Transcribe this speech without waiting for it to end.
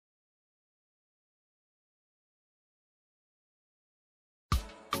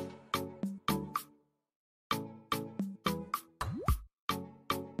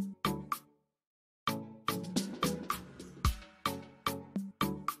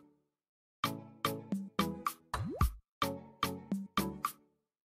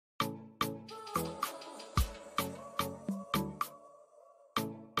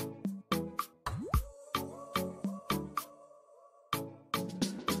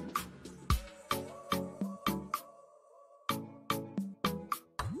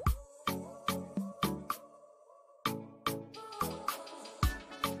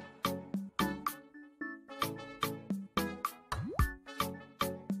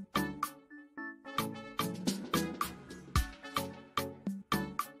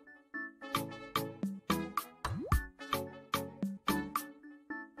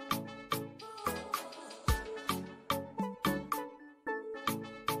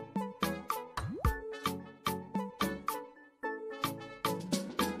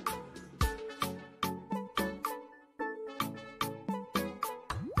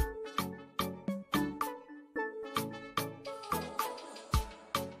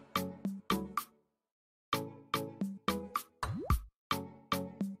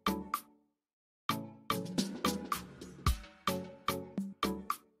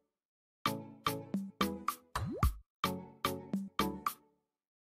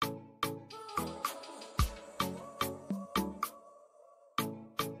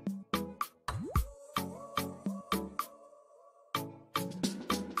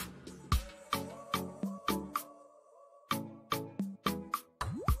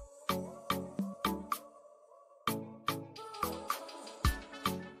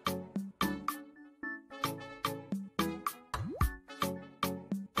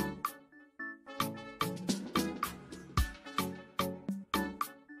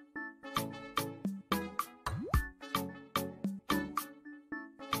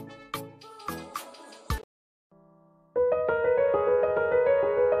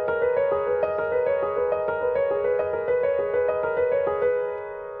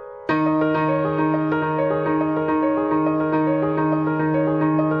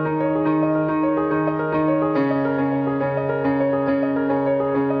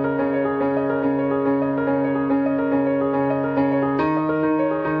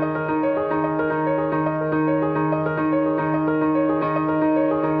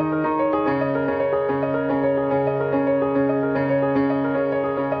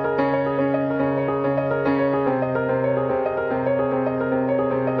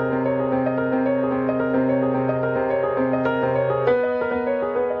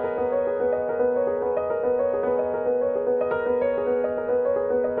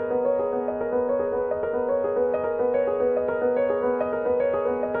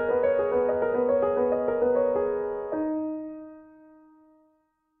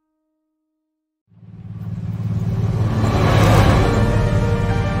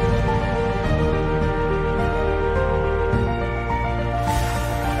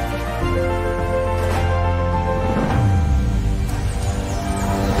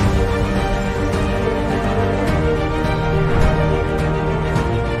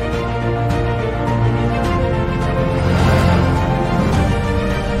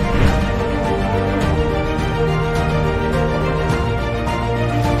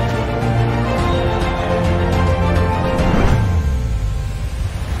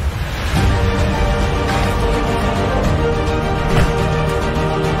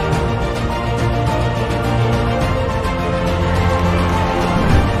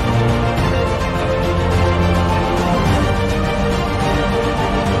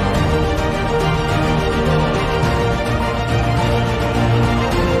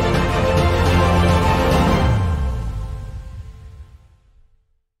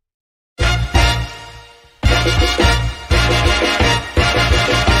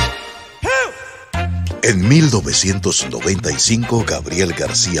1995, Gabriel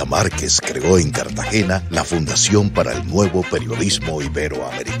García Márquez creó en Cartagena la Fundación para el Nuevo Periodismo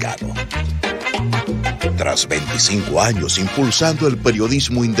Iberoamericano. Tras 25 años impulsando el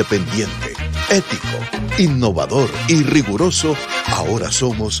periodismo independiente, ético, innovador y riguroso, ahora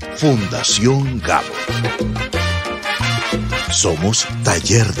somos Fundación Gabo. Somos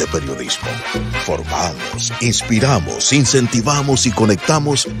taller de periodismo. Formamos, inspiramos, incentivamos y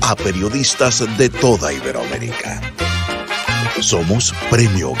conectamos a periodistas de toda Iberoamérica. Somos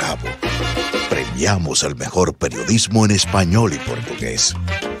Premio Gabo. Premiamos el mejor periodismo en español y portugués.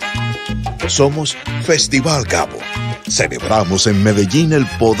 Somos Festival Gabo. Celebramos en Medellín el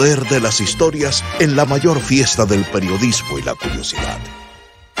poder de las historias en la mayor fiesta del periodismo y la curiosidad.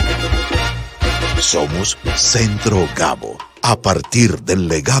 Somos Centro Gabo. A partir del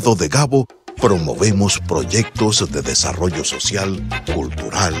legado de Gabo, promovemos proyectos de desarrollo social,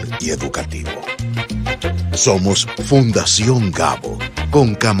 cultural y educativo. Somos Fundación Gabo.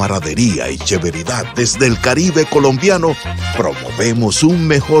 Con camaradería y chéveridad desde el Caribe colombiano, promovemos un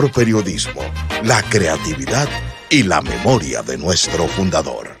mejor periodismo, la creatividad y la memoria de nuestro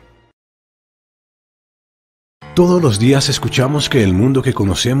fundador. Todos los días escuchamos que el mundo que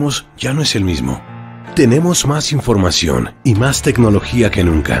conocemos ya no es el mismo. Tenemos más información y más tecnología que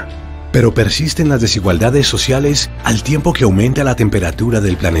nunca, pero persisten las desigualdades sociales al tiempo que aumenta la temperatura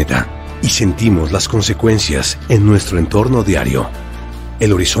del planeta y sentimos las consecuencias en nuestro entorno diario.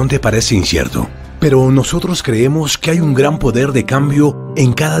 El horizonte parece incierto, pero nosotros creemos que hay un gran poder de cambio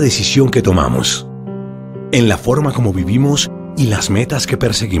en cada decisión que tomamos, en la forma como vivimos y las metas que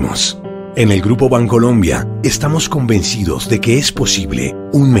perseguimos. En el Grupo Bancolombia estamos convencidos de que es posible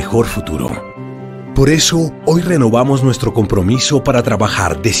un mejor futuro. Por eso, hoy renovamos nuestro compromiso para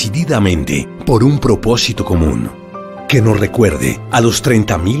trabajar decididamente por un propósito común, que nos recuerde a los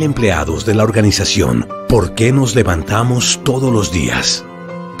 30.000 empleados de la organización por qué nos levantamos todos los días.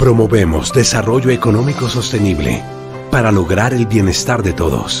 Promovemos desarrollo económico sostenible para lograr el bienestar de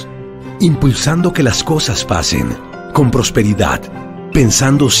todos, impulsando que las cosas pasen con prosperidad,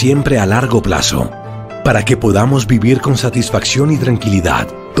 pensando siempre a largo plazo, para que podamos vivir con satisfacción y tranquilidad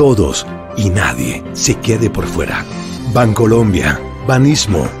todos y nadie se quede por fuera. Bancolombia,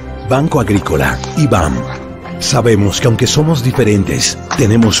 Banismo, Banco Agrícola y BAM. Sabemos que aunque somos diferentes,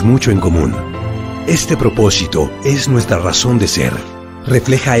 tenemos mucho en común. Este propósito es nuestra razón de ser.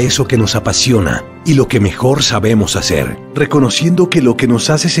 Refleja eso que nos apasiona y lo que mejor sabemos hacer, reconociendo que lo que nos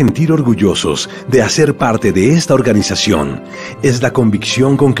hace sentir orgullosos de hacer parte de esta organización es la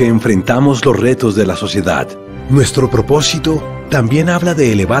convicción con que enfrentamos los retos de la sociedad. Nuestro propósito también habla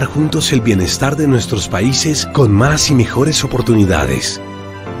de elevar juntos el bienestar de nuestros países con más y mejores oportunidades.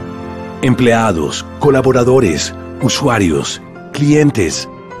 Empleados, colaboradores, usuarios, clientes,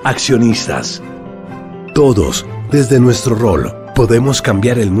 accionistas. Todos, desde nuestro rol, podemos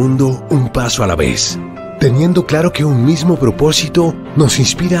cambiar el mundo un paso a la vez, teniendo claro que un mismo propósito nos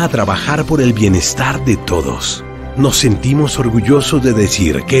inspira a trabajar por el bienestar de todos. Nos sentimos orgullosos de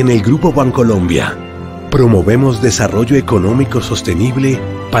decir que en el Grupo Bancolombia promovemos desarrollo económico sostenible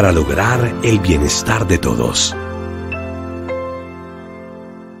para lograr el bienestar de todos.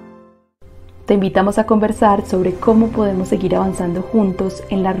 Te invitamos a conversar sobre cómo podemos seguir avanzando juntos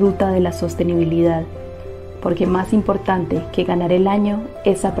en la ruta de la sostenibilidad, porque más importante que ganar el año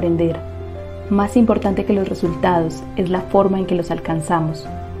es aprender. Más importante que los resultados es la forma en que los alcanzamos,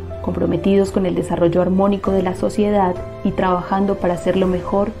 comprometidos con el desarrollo armónico de la sociedad y trabajando para hacerlo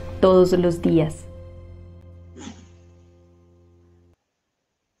mejor todos los días.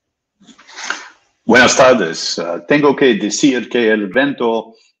 Buenas tardes. Tengo que decir que el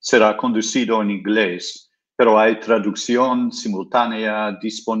evento será conducido en inglés, pero hay traducción simultánea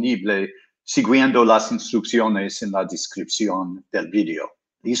disponible siguiendo las instrucciones en la descripción del video.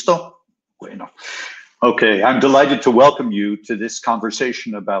 ¿Listo? Bueno. Okay, I'm delighted to welcome you to this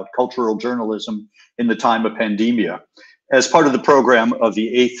conversation about cultural journalism in the time of pandemia as part of the program of the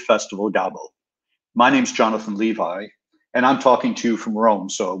 8th Festival Gabo. My name's Jonathan Levi, and I'm talking to you from Rome,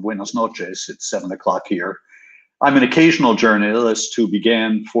 so buenas noches, it's 7 o'clock here. I'm an occasional journalist who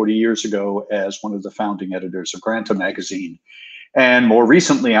began 40 years ago as one of the founding editors of Granta magazine. And more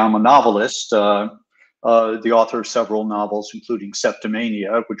recently, I'm a novelist, the author of several novels, including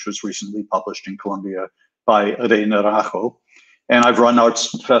Septimania, which was recently published in Colombia by Reina Rajo. And I've run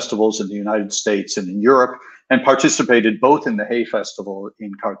arts festivals in the United States and in Europe, and participated both in the Hay Festival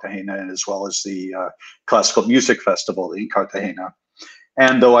in Cartagena as well as the Classical Music Festival in Cartagena.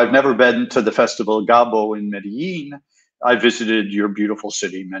 And though I've never been to the Festival Gabo in Medellin, I visited your beautiful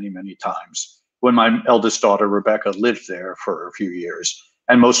city many, many times when my eldest daughter, Rebecca, lived there for a few years.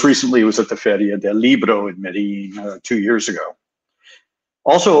 and most recently was at the Feria del Libro in Medellin 2 years ago.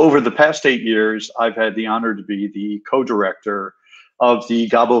 Also, over the past 8 years, I've had the honor to be the co-director of the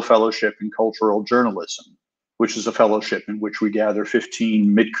Gabo Fellowship in Cultural Journalism, which is a fellowship in which we gather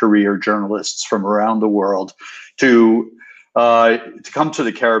 15 mid-career journalists from around the world to come to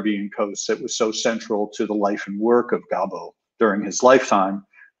the Caribbean coast that was so central to the life and work of Gabo during his lifetime,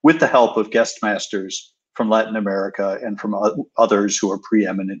 with the help of guest masters from Latin America and from others who are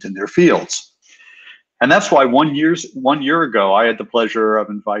preeminent in their fields. And that's why 1 year ago, I had the pleasure of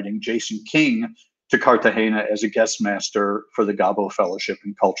inviting Jason King to Cartagena as a guest master for the Gabo Fellowship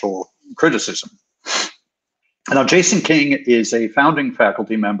in Cultural Criticism. Now, Jason King is a founding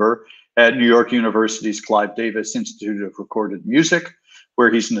faculty member at New York University's Clive Davis Institute of Recorded Music,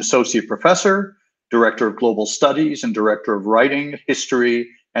 where he's an associate professor, director of global studies, and director of writing, history,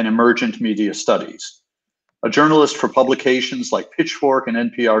 and emergent media studies. A journalist for publications like Pitchfork and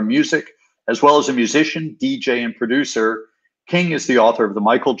NPR Music, as well as a musician, DJ, and producer, King is the author of the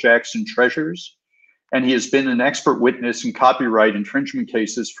Michael Jackson Treasures, and he has been an expert witness in copyright infringement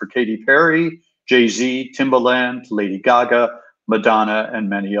cases for Katy Perry, Jay-Z, Timbaland, Lady Gaga, Madonna, and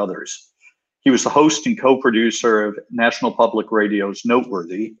many others. He was the host and co-producer of National Public Radio's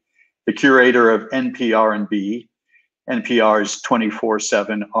Noteworthy, the curator of NPR&B, NPR's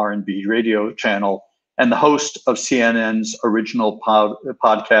 24/7 R&B radio channel, and the host of CNN's original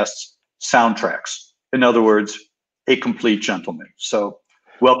podcasts, Soundtracks. In other words, a complete gentleman. So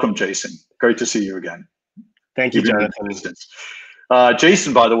welcome, Jason. Great to see you again. Thank you, Jonathan.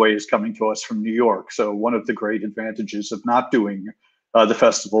 Jason, by the way, is coming to us from New York. So one of the great advantages of not doing the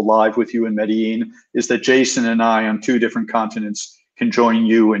festival live with you in Medellin is that Jason and I on 2 different continents can join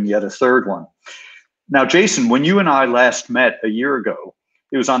you in yet a third one. Now, Jason, when you and I last met a year ago,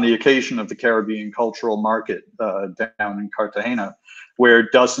 it was on the occasion of the Caribbean Cultural Market down in Cartagena, where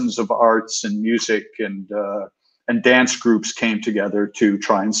dozens of arts and music and dance groups came together to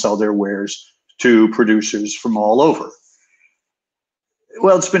try and sell their wares to producers from all over.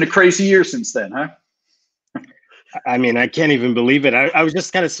 Well, it's been a crazy year since then, huh? I mean, I can't even believe it. I was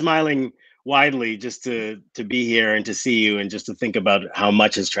just kind of smiling widely just to be here and to see you and just to think about how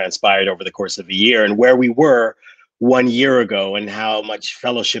much has transpired over the course of a year and where we were 1 year ago and how much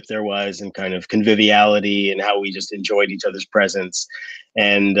fellowship there was and kind of conviviality and how we just enjoyed each other's presence.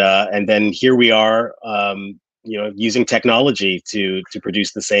 And then here we are, using technology to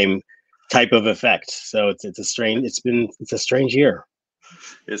produce the same type of effect. So it's a strange year.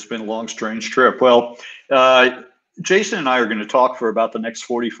 It's been a long, strange trip. Well, Jason and I are going to talk for about the next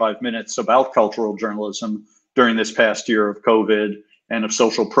 45 minutes about cultural journalism during this past year of COVID and of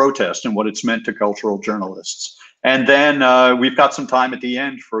social protest and what it's meant to cultural journalists. And then we've got some time at the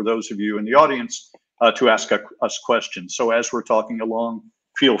end for those of you in the audience to ask us questions. So as we're talking along,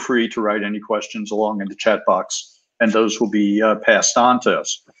 feel free to write any questions along in the chat box, and those will be passed on to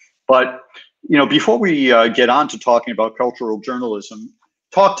us. But before we get on to talking about cultural journalism,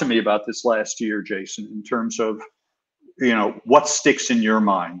 talk to me about this last year, Jason, in terms of what sticks in your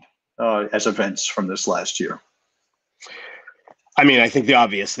mind as events from this last year. I mean, I think the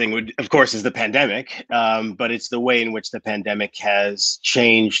obvious thing of course, is the pandemic, but it's the way in which the pandemic has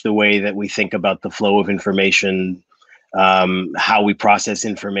changed the way that we think about the flow of information, how we process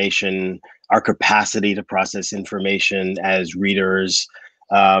information, our capacity to process information as readers.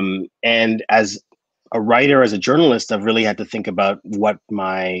 And as a writer, as a journalist, I've really had to think about what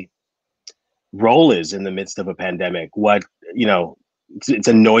my role is in the midst of a pandemic. It's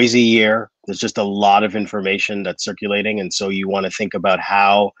a noisy year. There's just a lot of information that's circulating. And so you want to think about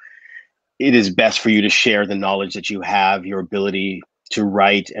how it is best for you to share the knowledge that you have, your ability to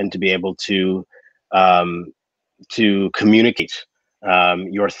write and to be able to communicate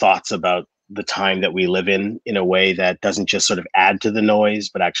your thoughts about the time that we live in a way that doesn't just sort of add to the noise,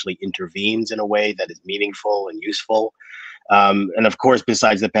 but actually intervenes in a way that is meaningful and useful. And of course,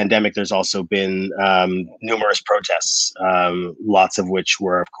 besides the pandemic, there's also been numerous protests, lots of which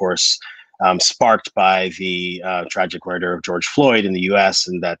were, of course, sparked by the tragic murder of George Floyd in the US,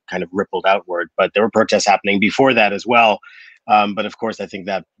 and that kind of rippled outward. But there were protests happening before that as well. But of course, I think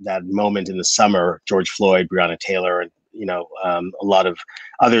that moment in the summer, George Floyd, Breonna Taylor, and a lot of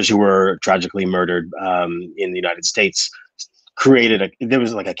others who were tragically murdered in the United States there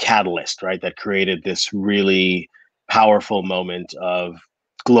was like a catalyst, right, that created this really powerful moment of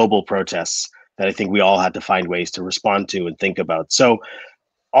global protests that I think we all had to find ways to respond to and think about. So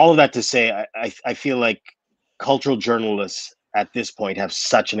all of that to say, I feel like cultural journalists at this point have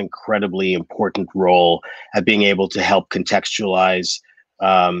such an incredibly important role at being able to help contextualize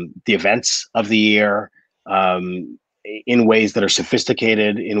the events of the year, in ways that are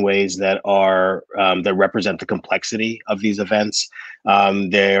sophisticated, in ways that are that represent the complexity of these events.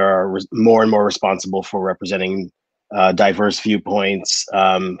 They are more and more responsible for representing diverse viewpoints,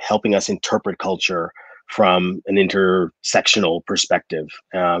 helping us interpret culture from an intersectional perspective.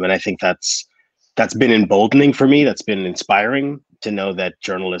 And I think that's been emboldening for me. That's been inspiring to know that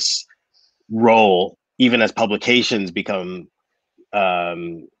journalists' role, even as publications become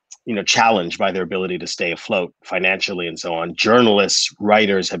challenged by their ability to stay afloat financially and so on, journalists,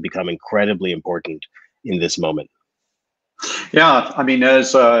 writers have become incredibly important in this moment. Yeah, I mean,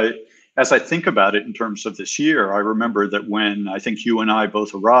 as I think about it in terms of this year, I remember that when I think you and I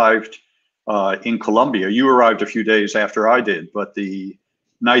both arrived in Colombia, you arrived a few days after I did, but the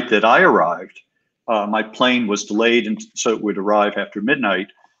night that I arrived, my plane was delayed, and so it would arrive after midnight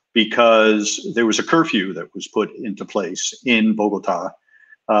because there was a curfew that was put into place in Bogota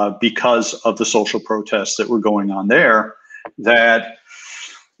because of the social protests that were going on there, that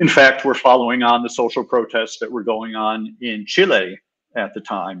in fact were following on the social protests that were going on in Chile at the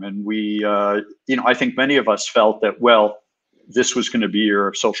time. And we, I think many of us felt that, well, this was going to be a year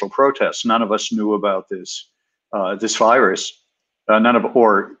of social protests. None of us knew about this virus.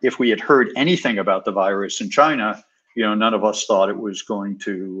 Or if we had heard anything about the virus in China, none of us thought it was going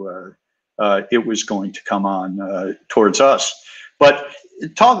to come on towards us. But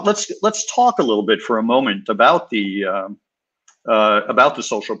let's talk a little bit for a moment about the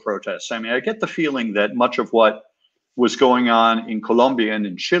social protests. I mean, I get the feeling that much of what was going on in Colombia and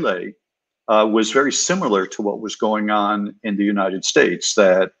in Chile was very similar to what was going on in the United States,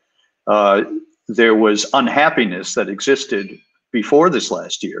 that there was unhappiness that existed before this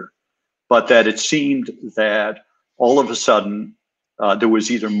last year, but that it seemed that all of a sudden there was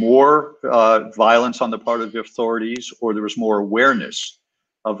either more violence on the part of the authorities, or there was more awareness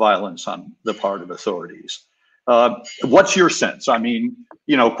of violence on the part of authorities. What's your sense? I mean,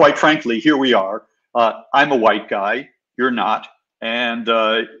 quite frankly, here we are. I'm a white guy, you're not, and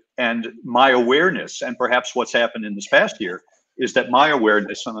my awareness, and perhaps what's happened in this past year, is that my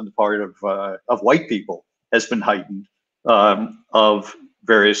awareness on the part of white people has been heightened of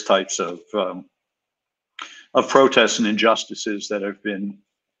various types of protests and injustices that have been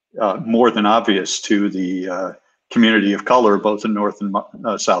more than obvious to the community of color, both in North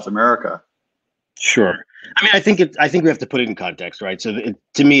and South America. Sure. I mean, I think we have to put it in context, right? So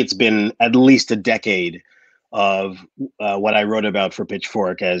to me, it's been at least a decade of what I wrote about for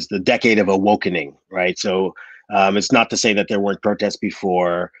Pitchfork as the decade of awakening, right? So it's not to say that there weren't protests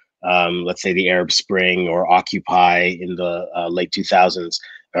before, let's say the Arab Spring or Occupy in the late 2000s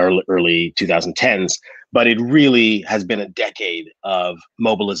or early 2010s, but it really has been a decade of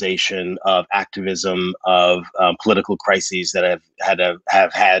mobilization, of activism, of political crises that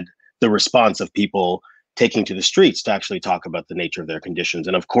have had the response of people taking to the streets to actually talk about the nature of their conditions.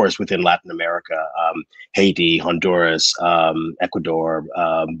 And of course, within Latin America, Haiti, Honduras, Ecuador,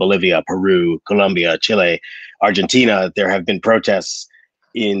 Bolivia, Peru, Colombia, Chile, Argentina, there have been protests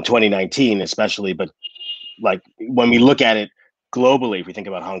in 2019, especially, but like when we look at it globally, if we think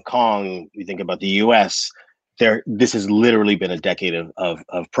about Hong Kong, we think about the US, this has literally been a decade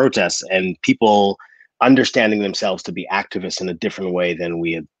of protests and people understanding themselves to be activists in a different way than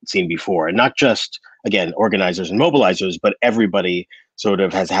we had seen before. And not just, again, organizers and mobilizers, but everybody sort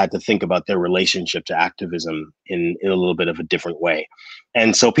of has had to think about their relationship to activism in a little bit of a different way.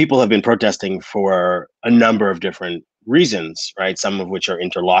 And so people have been protesting for a number of different reasons, right? Some of which are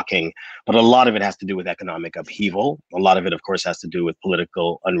interlocking, but a lot of it has to do with economic upheaval. A lot of it, of course, has to do with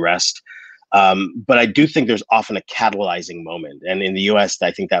political unrest. But I do think there's often a catalyzing moment. And in the US,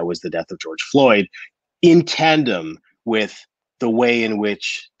 I think that was the death of George Floyd, in tandem with the way in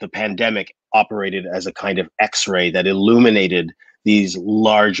which the pandemic operated as a kind of X-ray that illuminated these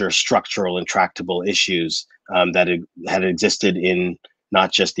larger structural intractable issues that had existed in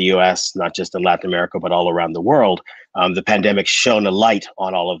not just the US, not just in Latin America, but all around the world. The pandemic shone a light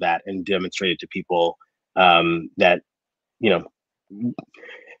on all of that and demonstrated to people that,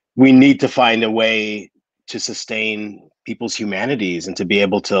 we need to find a way to sustain people's humanities and to be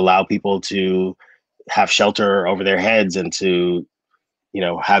able to allow people to have shelter over their heads and to,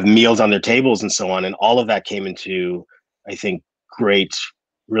 have meals on their tables and so on. And all of that came into, I think, great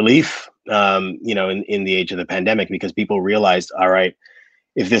relief, in the age of the pandemic, because people realized, all right,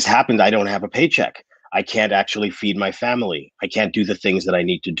 if this happens, I don't have a paycheck. I can't actually feed my family. I can't do the things that I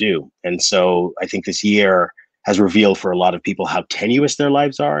need to do. And so I think this year has revealed for a lot of people how tenuous their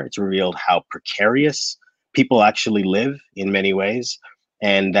lives are. It's revealed how precarious people actually live in many ways,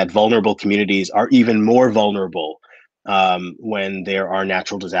 and that vulnerable communities are even more vulnerable when there are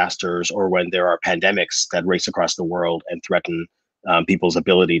natural disasters or when there are pandemics that race across the world and threaten people's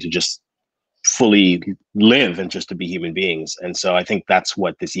ability to just fully live and just to be human beings. And so I think that's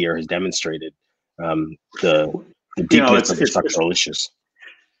what this year has demonstrated, the deepness of the structural issues.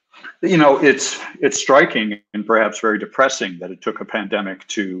 It's striking and perhaps very depressing that it took a pandemic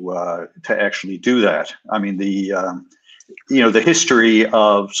to actually do that. I mean, the history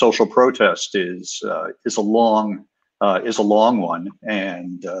of social protest is a long one,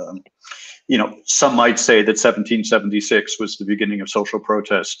 and some might say that 1776 was the beginning of social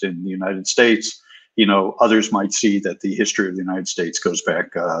protest in the United States. Others might see that the history of the United States goes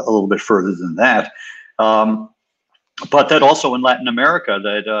back a little bit further than that. But that also in Latin America,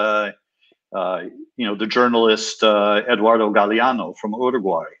 that the journalist Eduardo Galeano from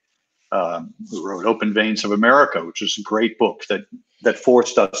Uruguay, who wrote "Open Veins of America," which is a great book that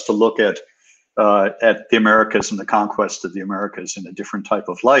forced us to look at the Americas and the conquest of the Americas in a different type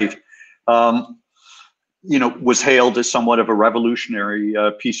of light, was hailed as somewhat of a revolutionary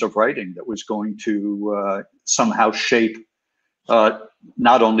piece of writing that was going to somehow shape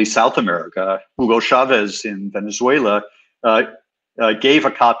not only South America. Hugo Chavez in Venezuela gave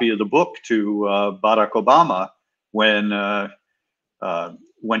a copy of the book to Barack Obama when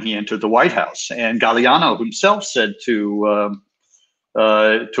he entered the White House, and Galeano himself said to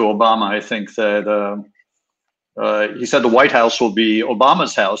Obama, I think that he said the White House will be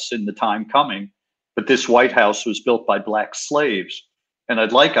Obama's house in the time coming, but this White House was built by black slaves, and I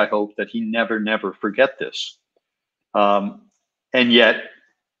hope that he never forget this. And yet,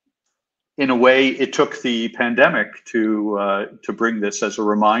 in a way, it took the pandemic to bring this as a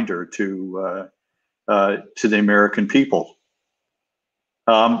reminder to the American people.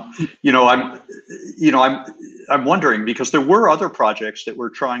 I'm wondering, because there were other projects that were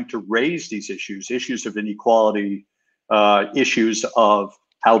trying to raise these issues of inequality, issues of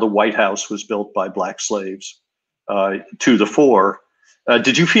how the White House was built by black slaves, to the fore.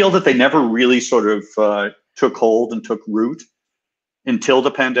 Did you feel that they never really sort of took hold and took root until the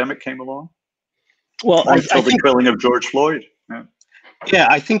pandemic came along? Well, until the killing of George Floyd. Yeah,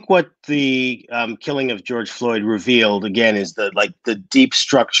 I think what the killing of George Floyd revealed again is the deep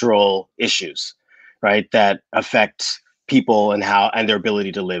structural issues, right, that affect people and their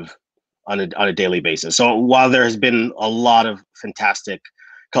ability to live on a daily basis. So while there has been a lot of fantastic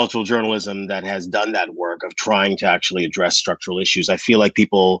cultural journalism that has done that work of trying to actually address structural issues, I feel like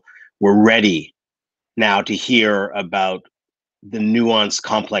people were ready now to hear about the nuanced,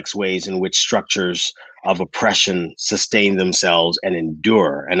 complex ways in which structures of oppression sustain themselves and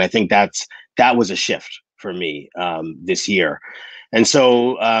endure. And I think that was a shift for me this year. And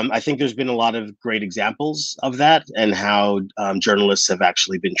so I think there's been a lot of great examples of that, and how journalists have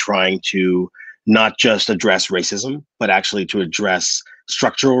actually been trying to not just address racism, but actually to address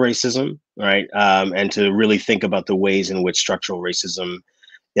structural racism, right? And to really think about the ways in which structural racism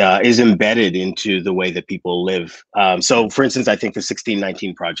is embedded into the way that people live. So, for instance, I think the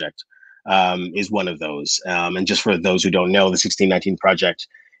 1619 Project is one of those. And just for those who don't know, the 1619 Project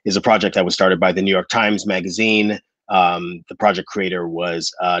is a project that was started by the New York Times Magazine. The project creator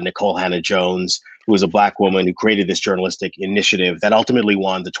was Nicole Hannah-Jones, who was a Black woman who created this journalistic initiative that ultimately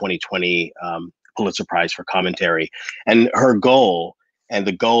won the 2020 Pulitzer Prize for commentary. And her goal, and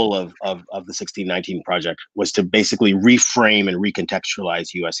the goal of the 1619 Project, was to basically reframe and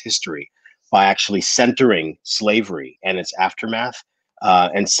recontextualize U.S. history by actually centering slavery and its aftermath,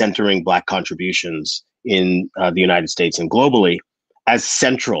 and centering Black contributions in the United States and globally as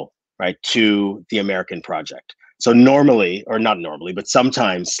central, right, to the American project. So normally, or not normally, but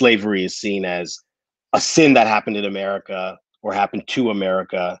sometimes slavery is seen as a sin that happened in America or happened to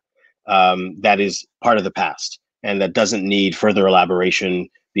America, that is part of the past, and that doesn't need further elaboration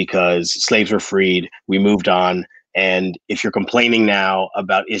because slaves were freed, we moved on. And if you're complaining now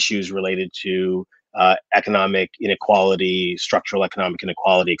about issues related to economic inequality, structural economic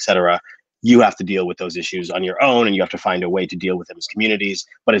inequality, et cetera, you have to deal with those issues on your own, and you have to find a way to deal with them as communities,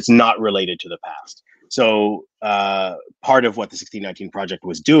 but it's not related to the past. So part of what the 1619 Project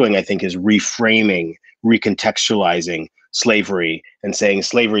was doing, I think, is reframing, recontextualizing slavery and saying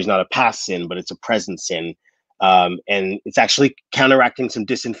slavery is not a past sin, but it's a present sin. And it's actually counteracting some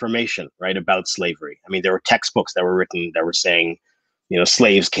disinformation, right, about slavery. I mean, there were textbooks that were written that were saying,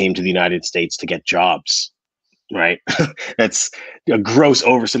 slaves came to the United States to get jobs, right? That's a gross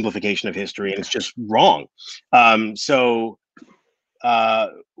oversimplification of history, and it's just wrong. So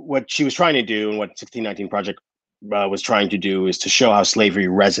what she was trying to do, and what 1619 Project was trying to do is to show how slavery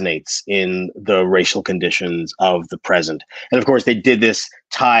resonates in the racial conditions of the present. And of course, they did this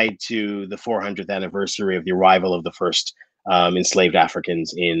tied to the 400th anniversary of the arrival of the first enslaved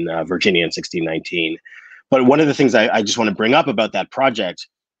Africans in Virginia in 1619. But one of the things I just want to bring up about that project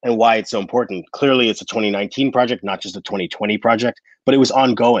and why it's so important, clearly it's a 2019 project, not just a 2020 project, but it was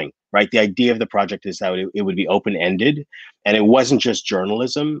ongoing, right? The idea of the project is that it would be open-ended, and it wasn't just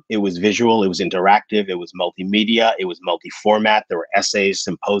journalism. It was visual, it was interactive, it was multimedia, it was multi-format. There were essays,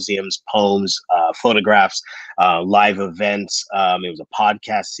 symposiums, poems, photographs, live events. It was a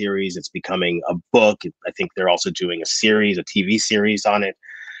podcast series. It's becoming a book. I think they're also doing a series, a TV series on it.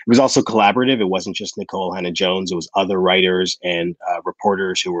 It was also collaborative. It wasn't just Nicole Hannah-Jones. It was other writers and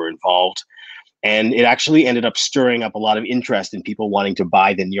reporters who were involved. And it actually ended up stirring up a lot of interest in people wanting to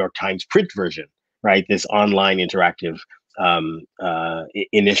buy the New York Times print version, right? This online interactive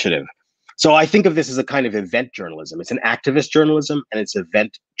initiative. So I think of this as a kind of event journalism. It's an activist journalism and it's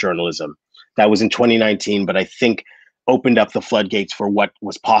event journalism. That was in 2019, but I think opened up the floodgates for what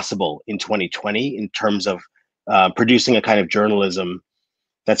was possible in 2020 in terms of producing a kind of journalism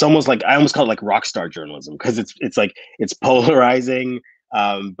that's almost like, I almost call it like rock star journalism, because it's like, it's polarizing,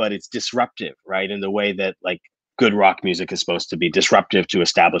 but it's disruptive, right? In the way that like good rock music is supposed to be disruptive to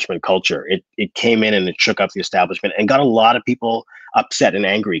establishment culture. It came in and it shook up the establishment and got a lot of people upset and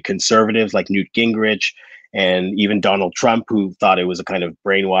angry. Conservatives like Newt Gingrich and even Donald Trump, who thought it was a kind of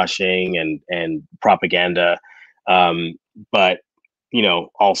brainwashing and propaganda. But you know,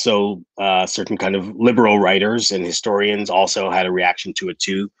 also certain kind of liberal writers and historians also had a reaction to it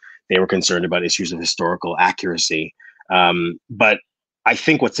too. They were concerned about issues of historical accuracy. But I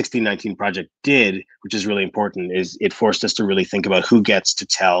think what 1619 Project did, which is really important, is it forced us to really think about who gets to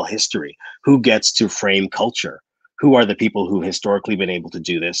tell history, who gets to frame culture, who are the people who historically been able to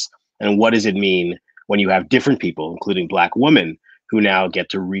do this, and what does it mean when you have different people, including Black women, who now get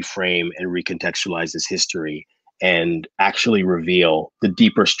to reframe and recontextualize this history and actually reveal the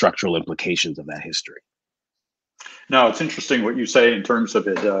deeper structural implications of that history. No, it's interesting what you say in terms of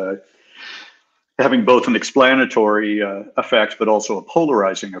it having both an explanatory effect, but also a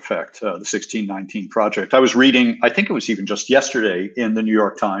polarizing effect, the 1619 Project. I was reading, I think it was even just yesterday in the New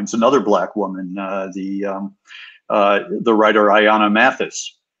York Times, another Black woman, the writer Ayanna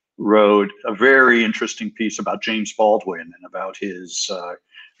Mathis, wrote a very interesting piece about James Baldwin and about his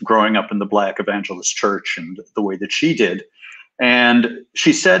growing up in the Black evangelist church and the way that she did. And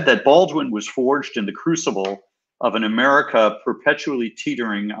she said that Baldwin was forged in the crucible of an America perpetually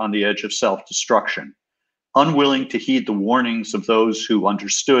teetering on the edge of self-destruction, unwilling to heed the warnings of those who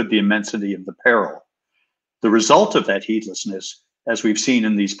understood the immensity of the peril. The result of that heedlessness, as we've seen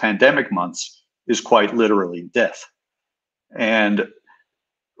in these pandemic months, is quite literally death. And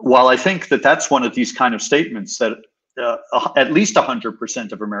while I think that that's one of these kind of statements that at least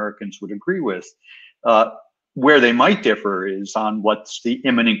 100% of Americans would agree with, where they might differ is on what's the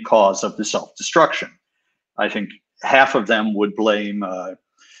imminent cause of the self-destruction. I think half of them would blame,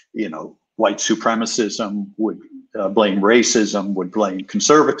 white supremacism, would blame racism, would blame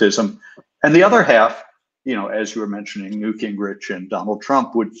conservatism. And the other half, as you were mentioning, Newt Gingrich and Donald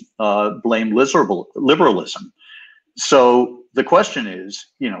Trump would blame liberalism. So the question is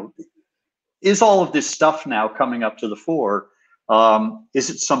all of this stuff now coming up to the fore? Is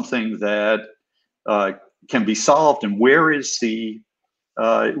it something that can be solved? And where is the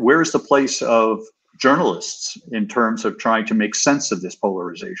place of journalists in terms of trying to make sense of this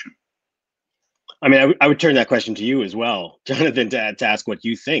polarization? I mean, I would turn that question to you as well, Jonathan, to ask what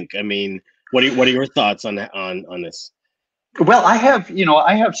you think. I mean, what are your thoughts on this? Well, I have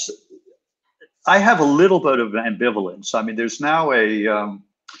a little bit of ambivalence. I mean, there's now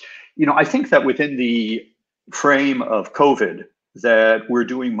I think that within the frame of COVID, that we're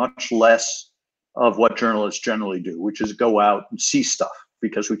doing much less of what journalists generally do, which is go out and see stuff,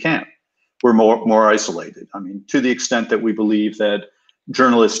 because we can't. We're more isolated. I mean, to the extent that we believe that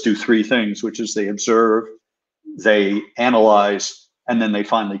journalists do three things, which is they observe, they analyze, and then they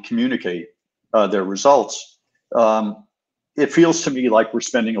finally communicate their results. It feels to me like we're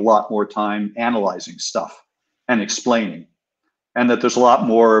spending a lot more time analyzing stuff and explaining, and that there's a lot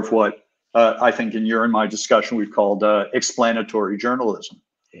more of what I think in your and my discussion we've called explanatory journalism.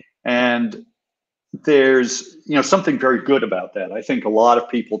 And there's something very good about that. I think a lot of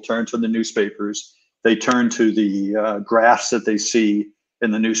people turn to the newspapers, they turn to the graphs that they see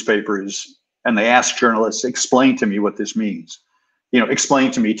in the newspapers, and they ask journalists, explain to me what this means.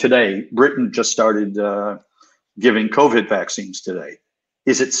 Explain to me today, Britain just started giving COVID vaccines today.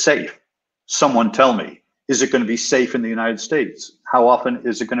 Is it safe? Someone tell me. Is it going to be safe in the United States? How often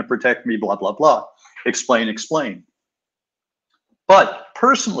is it going to protect me? Blah, blah, blah. explain, explain. But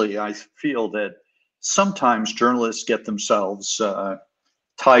personally, I feel that sometimes journalists get themselves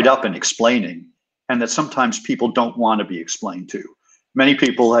tied up in explaining, and that sometimes people don't want to be explained to. Many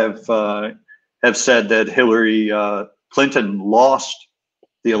people have said that Hillary Clinton lost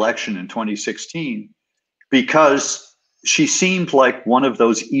the election in 2016 because she seemed like one of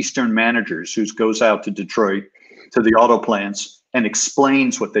those Eastern managers who goes out to Detroit to the auto plants and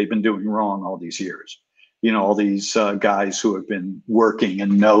explains what they've been doing wrong all these years. You know, all these guys who have been working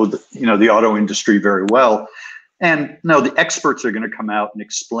and know the auto industry very well. And no, the experts are going to come out and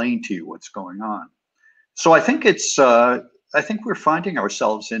explain to you what's going on. So I think I think we're finding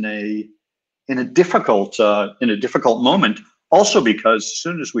ourselves in a difficult moment. Also, because as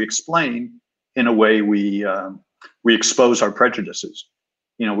soon as we explain, in a way, we expose our prejudices.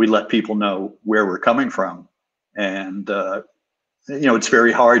 You know, we let people know where we're coming from, and it's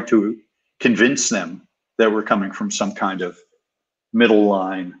very hard to convince them that we're coming from some kind of middle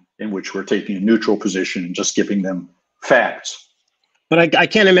line in which we're taking a neutral position and just giving them facts. But I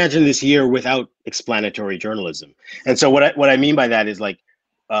can't imagine this year without explanatory journalism. And so what I mean by that is like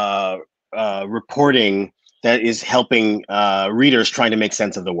reporting that is helping readers trying to make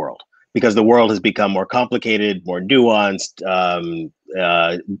sense of the world, because the world has become more complicated, more nuanced.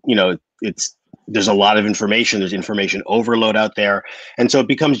 There's a lot of information. There's information overload out there. And so it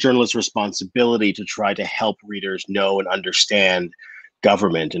becomes journalists' responsibility to try to help readers know and understand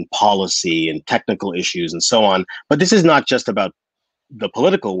government and policy and technical issues and so on. But this is not just about the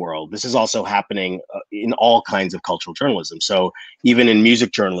political world. This is also happening in all kinds of cultural journalism. So even in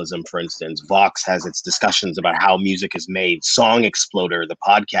music journalism, for instance, Vox has its discussions about how music is made. Song Exploder, the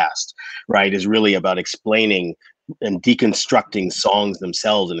podcast, right, is really about explaining and deconstructing songs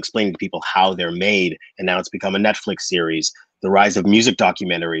themselves and explaining to people how they're made. And now it's become a Netflix series. The rise of music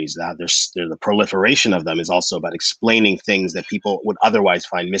documentaries, there's the proliferation of them is also about explaining things that people would otherwise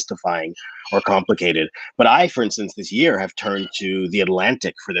find mystifying or complicated. But I, for instance, this year have turned to The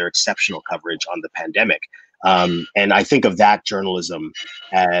Atlantic for their exceptional coverage on the pandemic. And I think of that journalism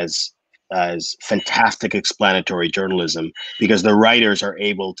as fantastic explanatory journalism, because the writers are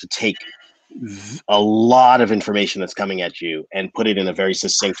able to take a lot of information that's coming at you and put it in a very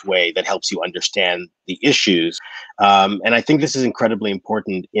succinct way that helps you understand the issues. And I think this is incredibly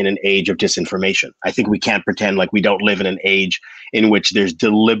important in an age of disinformation. I think we can't pretend like we don't live in an age in which there's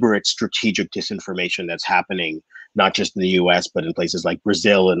deliberate strategic disinformation that's happening, not just in the US, but in places like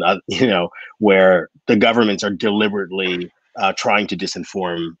Brazil and, where the governments are deliberately trying to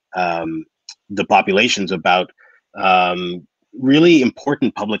disinform the populations about really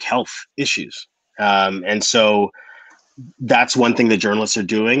important public health issues. And so that's one thing that journalists are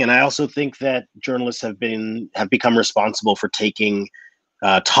doing. And I also think that journalists have become responsible for taking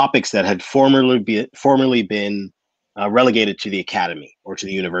topics that had formerly been relegated to the academy or to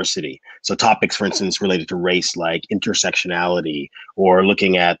the university. So topics, for instance, related to race, like intersectionality, or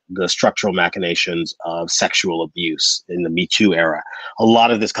looking at the structural machinations of sexual abuse in the Me Too era. A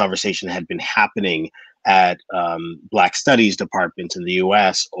lot of this conversation had been happening at Black studies departments in the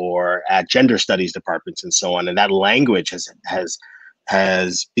US or at gender studies departments and so on. And that language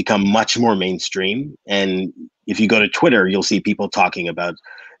has become much more mainstream. And if you go to Twitter, you'll see people talking about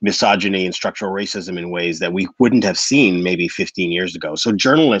misogyny and structural racism in ways that we wouldn't have seen maybe 15 years ago. So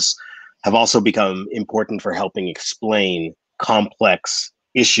journalists have also become important for helping explain complex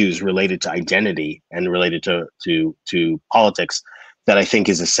issues related to identity and related to politics that I think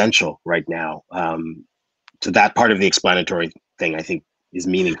is essential right now. So that part of the explanatory thing, I think, is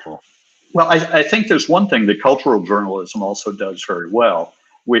meaningful. Well, I think there's one thing that cultural journalism also does very well,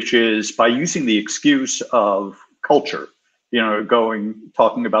 which is by using the excuse of culture,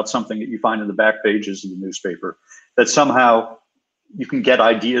 talking about something that you find in the back pages of the newspaper, that somehow you can get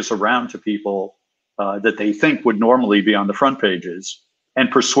ideas around to people that they think would normally be on the front pages and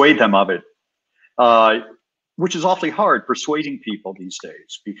persuade them of it, which is awfully hard persuading people these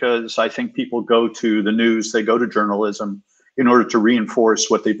days, because I think people go to the news, they go to journalism in order to reinforce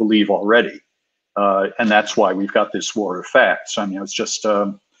what they believe already. And that's why we've got this war of facts. I mean, I was just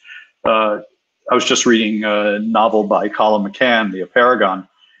reading a novel by Colin McCann, The Paragon,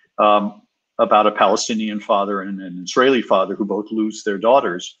 about a Palestinian father and an Israeli father who both lose their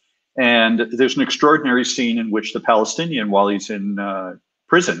daughters. And there's an extraordinary scene in which the Palestinian, while he's in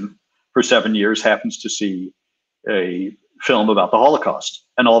prison for 7 years, happens to see a film about the Holocaust.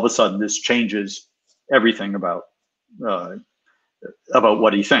 And all of a sudden, this changes everything about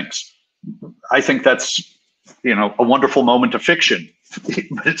what he thinks. I think that's, a wonderful moment of fiction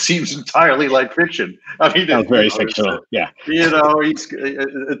but it seems entirely like fiction. I mean, Sounds very fictional. Yeah. He's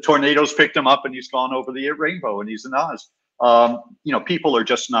tornadoes picked him up and he's gone over the rainbow and he's in Oz. People are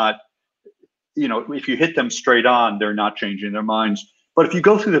just not, if you hit them straight on, they're not changing their minds. But if you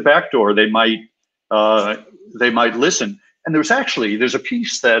go through the back door, they might listen. And there's a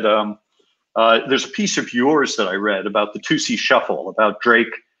piece that there's a piece of yours that I read about the Tootsie Shuffle, about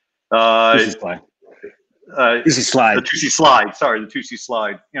Drake. Tootsie Slide. The Tootsie Slide. Sorry, the Tootsie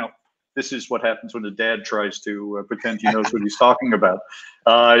Slide. This is what happens when the dad tries to pretend he knows what he's talking about.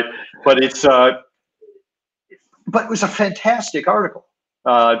 But it was a fantastic article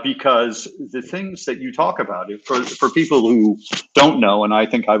because the things that you talk about, for people who don't know, and I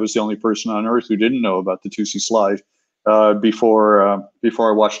think I was the only person on earth who didn't know about the Tootsie Slide before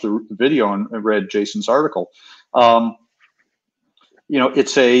I watched the video and read Jason's article.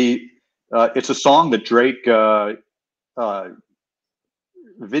 It's a song that Drake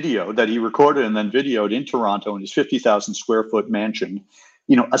video that he recorded and then videoed in Toronto in his 50,000 square foot mansion,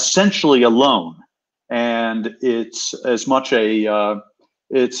 essentially alone. And it's as much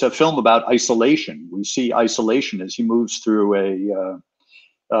it's a film about isolation. We see isolation as he moves through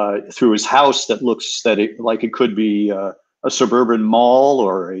through his house that looks like it could be a suburban mall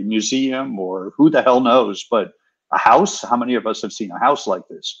or a museum or who the hell knows, but a house. How many of us have seen a house like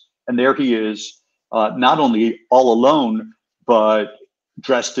this? And there he is, not only all alone, but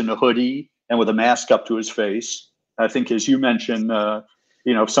dressed in a hoodie and with a mask up to his face. I think, as you mentioned,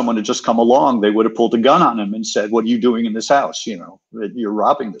 if someone had just come along, they would have pulled a gun on him and said, "What are you doing in this house? You're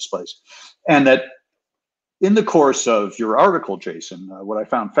robbing this place." And that in the course of your article, Jason, what I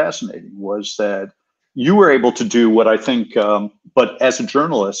found fascinating was that you were able to do what I think, but as a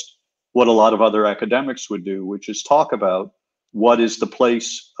journalist, what a lot of other academics would do, which is talk about what is the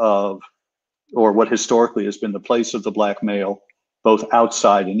place of, or what historically has been the place of the Black male, both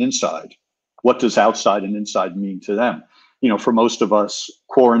outside and inside. What does outside and inside mean to them? For most of us,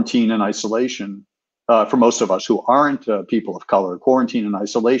 quarantine and isolation, for most of us who aren't people of color, quarantine and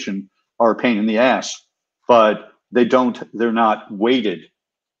isolation are a pain in the ass, but they're not weighted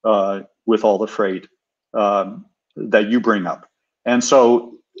with all the freight that you bring up. And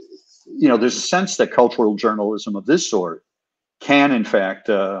so, there's a sense that cultural journalism of this sort can, in fact,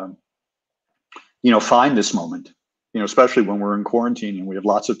 find this moment, especially when we're in quarantine and we have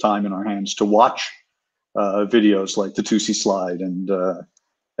lots of time in our hands to watch videos like the Tootsie Slide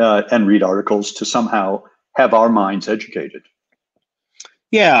and read articles to somehow have our minds educated.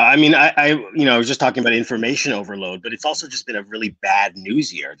 Yeah, I mean, I was just talking about information overload, but it's also just been a really bad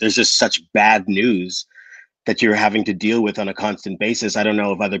news year. There's just such bad news that you're having to deal with on a constant basis. I don't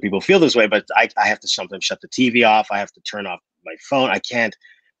know if other people feel this way, but I have to sometimes shut the TV off. I have to turn off my phone. I can't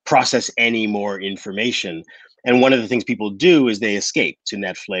process any more information. And one of the things people do is they escape to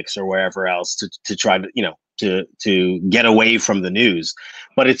Netflix or wherever else to try to get away from the news.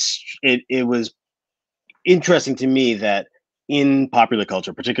 But it was interesting to me that in popular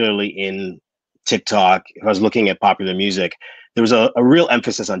culture, particularly in TikTok, if I was looking at popular music, there was a real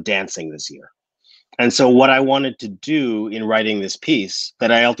emphasis on dancing this year. And so what I wanted to do in writing this piece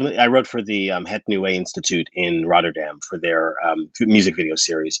that I wrote for the Het Nieuwe Institute in Rotterdam for their music video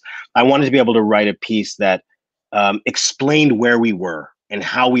series, I wanted to be able to write a piece that explained where we were and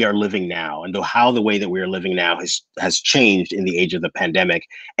how we are living now, and how the way that we are living now has changed in the age of the pandemic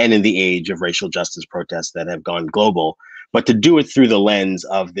and in the age of racial justice protests that have gone global. But to do it through the lens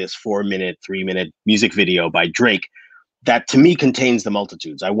of this 4-minute, 3-minute music video by Drake, that to me contains the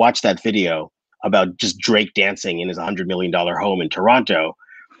multitudes. I watched that video about just Drake dancing in his $100 million home in Toronto.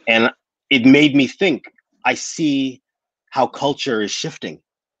 And it made me think, I see how culture is shifting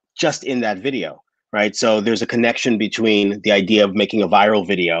just in that video, right? So there's a connection between the idea of making a viral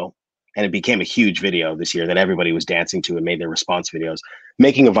video, and it became a huge video this year that everybody was dancing to and made their response videos,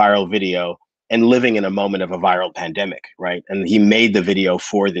 making a viral video and living in a moment of a viral pandemic, right? And he made the video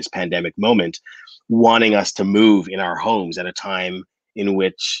for this pandemic moment, wanting us to move in our homes at a time in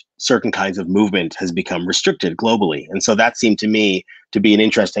which certain kinds of movement has become restricted globally. And so that seemed to me to be an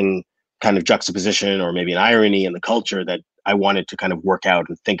interesting kind of juxtaposition, or maybe an irony in the culture, that I wanted to kind of work out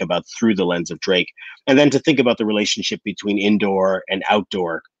and think about through the lens of Drake. And then to think about the relationship between indoor and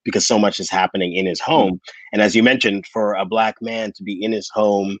outdoor, because so much is happening in his home. And as you mentioned, for a Black man to be in his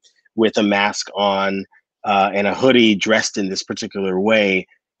home with a mask on and a hoodie, dressed in this particular way,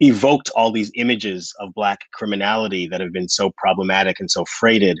 evoked all these images of Black criminality that have been so problematic and so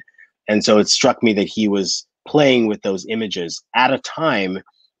freighted. And so it struck me that he was playing with those images at a time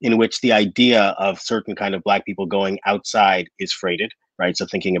in which the idea of certain kind of Black people going outside is freighted, right? So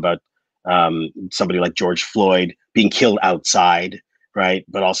thinking about somebody like George Floyd being killed outside, right?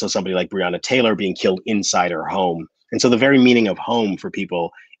 But also somebody like Breonna Taylor being killed inside her home. And so the very meaning of home for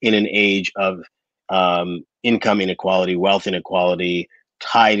people in an age of income inequality, wealth inequality,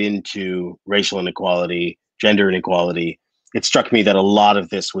 tied into racial inequality, gender inequality, it struck me that a lot of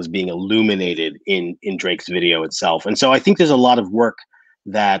this was being illuminated in Drake's video itself. And so I think there's a lot of work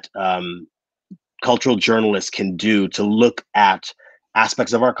that cultural journalists can do to look at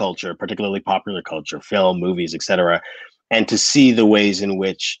aspects of our culture, particularly popular culture, film, movies, etc., and to see the ways in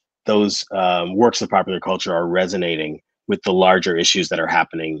which those works of popular culture are resonating with the larger issues that are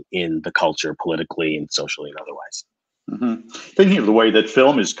happening in the culture, politically and socially and otherwise. Mm-hmm. Thinking of the way that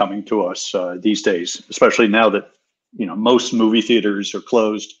film is coming to us these days, especially now that most movie theaters are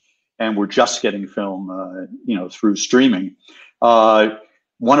closed and we're just getting film through streaming.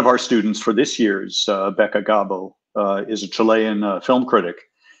 One of our students for this year's Becca Gabo is a Chilean film critic,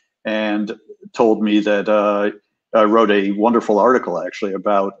 and told me that wrote a wonderful article actually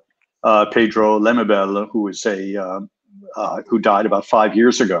about Pedro Lemebel, who is who died about 5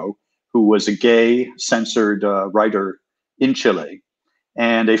 years ago, who was a gay censored writer in Chile,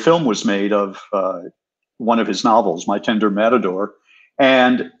 and a film was made of one of his novels, My Tender Matador,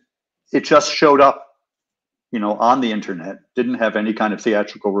 and it just showed up, on the internet, didn't have any kind of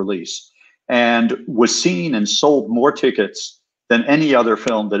theatrical release, and was seen and sold more tickets than any other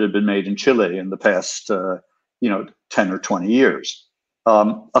film that had been made in Chile in the past, 10 or 20 years.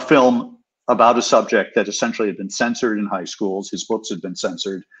 A film about a subject that essentially had been censored in high schools. His books had been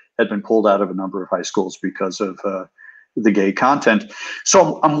censored, had been pulled out of a number of high schools because of the gay content.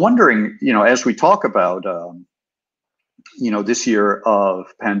 So I'm wondering, as we talk about, this year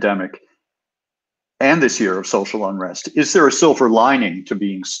of pandemic and this year of social unrest, is there a silver lining to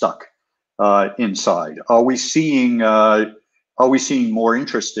being stuck inside? Are we seeing more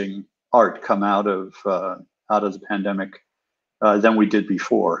interesting art come out of the pandemic than we did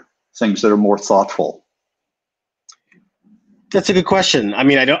before? Things that are more thoughtful. That's a good question. I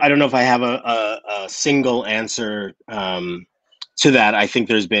mean, I don't know if I have a single answer to that. I think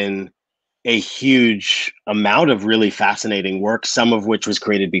there's been a huge amount of really fascinating work, some of which was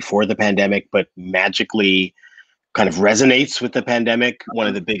created before the pandemic, but magically kind of resonates with the pandemic. One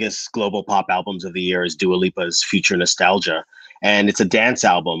of the biggest global pop albums of the year is Dua Lipa's Future Nostalgia. And it's a dance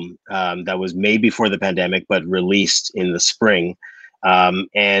album that was made before the pandemic, but released in the spring.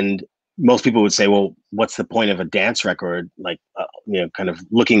 And most people would say, well, what's the point of a dance record? Like, kind of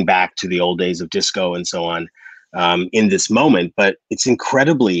looking back to the old days of disco and so on in this moment. But it's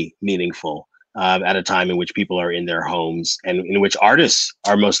incredibly meaningful at a time in which people are in their homes, and in which artists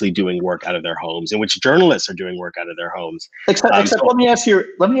are mostly doing work out of their homes, in which journalists are doing work out of their homes. Except let me ask you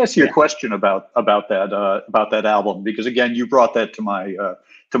a question about that album, because again, you brought that to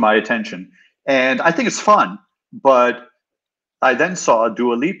my attention, and I think it's fun. But I then saw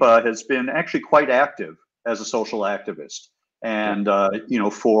Dua Lipa has been actually quite active as a social activist, and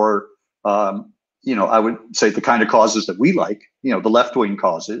for I would say the kind of causes that we like, the left-wing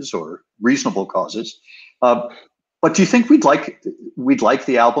causes or reasonable causes. But do you think we'd like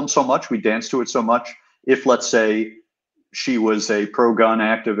the album so much, we'd dance to it so much, if, let's say, she was a pro-gun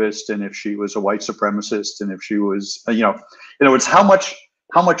activist, and if she was a white supremacist, and if she was, it's how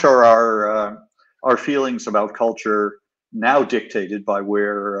much are our feelings about culture now dictated by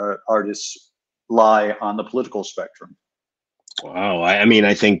where artists lie on the political spectrum? Wow. I mean,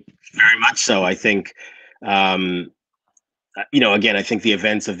 I think very much so. I think, again, I think the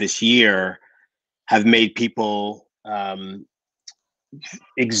events of this year have made people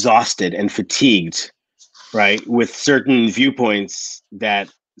exhausted and fatigued, right, with certain viewpoints that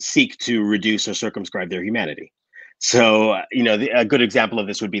seek to reduce or circumscribe their humanity. So, a good example of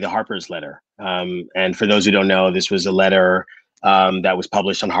this would be the Harper's letter. And for those who don't know, this was a letter that was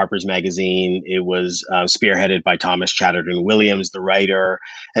published on Harper's Magazine. It was spearheaded by Thomas Chatterton Williams, the writer.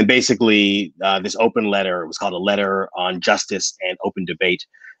 And basically, this open letter, it was called a letter on justice and open debate.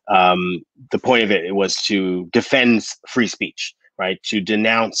 The point of it was to defend free speech, right? To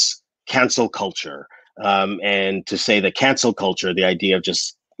denounce cancel culture, and to say that cancel culture, the idea of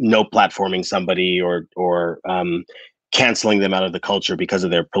just no platforming somebody or canceling them out of the culture because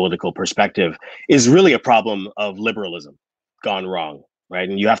of their political perspective, is really a problem of liberalism gone wrong, right?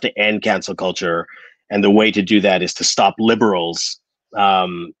 And you have to end cancel culture. And the way to do that is to stop liberals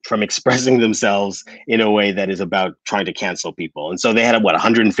from expressing themselves in a way that is about trying to cancel people. And so they had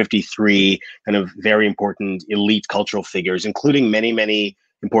 153 kind of very important elite cultural figures, including many, many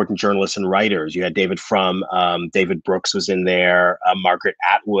important journalists and writers. You had David Frum, David Brooks was in there, Margaret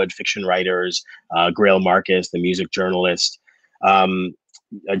Atwood, fiction writers, Grail Marcus, the music journalist.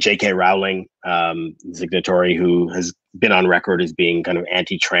 J.K. Rowling, signatory, who has been on record as being kind of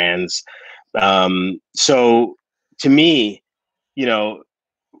anti-trans. So to me, you know,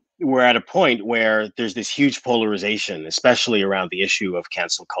 we're at a point where there's this huge polarization, especially around the issue of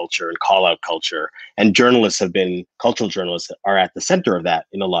cancel culture and call out culture. And cultural journalists are at the center of that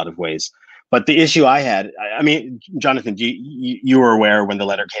in a lot of ways. But the issue I had, I mean, Jonathan, you were aware when the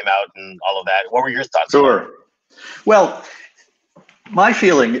letter came out and all of that. What were your thoughts? Sure. Well, my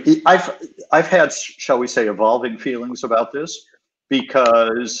feeling, I've had, shall we say, evolving feelings about this,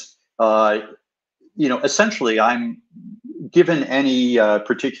 because, you know, essentially I'm given any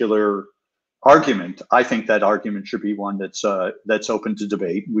particular argument, I think that argument should be one that's open to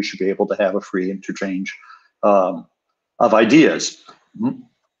debate. We should be able to have a free interchange of ideas.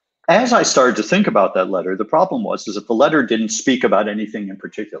 As I started to think about that letter, the problem was that the letter didn't speak about anything in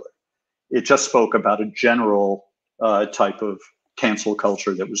particular. It just spoke about a general type of cancel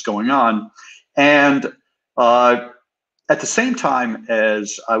culture that was going on. And at the same time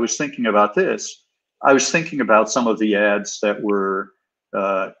as I was thinking about this, I was thinking about some of the ads that were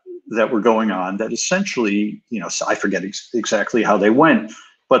going on that essentially, you know, I forget exactly how they went,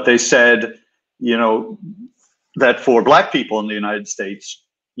 but they said, you know, that for Black people in the United States,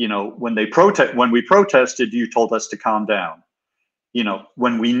 you know, when we protested, you told us to calm down. You know,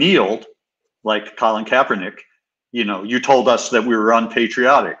 when we kneeled, like Colin Kaepernick, you know, you told us that we were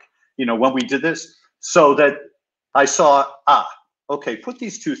unpatriotic. You know, when we did this, so that I saw, okay, put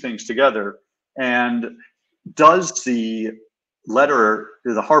these two things together, and does the letter,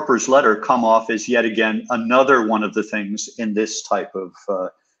 the Harper's letter, come off as yet again another one of the things in this type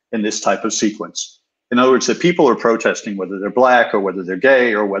of sequence? In other words, that people are protesting whether they're Black or whether they're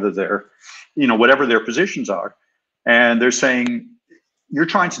gay or whether they're, you know, whatever their positions are, and they're saying, you're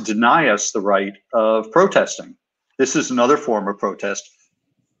trying to deny us the right of protesting. This is another form of protest.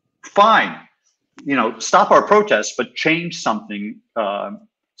 Fine, you know, stop our protests, but change something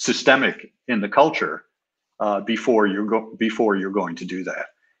systemic in the culture before you're going to do that.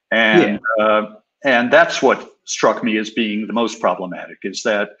 And and that's what struck me as being the most problematic, is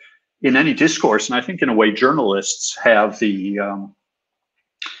that in any discourse, and I think in a way journalists have the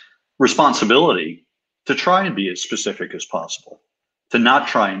responsibility to try and be as specific as possible, to not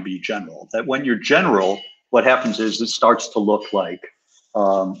try and be general. That when you're general, what happens is it starts to look like,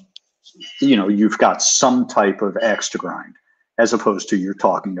 you know, you've got some type of axe to grind, as opposed to you're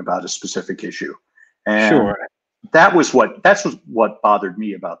talking about a specific issue. And sure. That's what bothered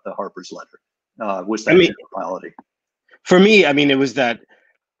me about the Harper's letter, was that generality. For me, I mean, it was that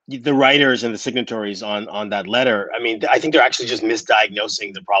the writers and the signatories on that letter, I mean, I think they're actually just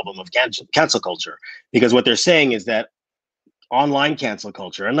misdiagnosing the problem of cancel culture, because what they're saying is that online cancel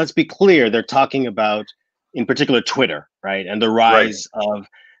culture, and let's be clear, they're talking about, in particular, Twitter, right? And the rise of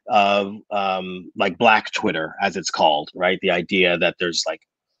like Black Twitter, as it's called, right? The idea that there's like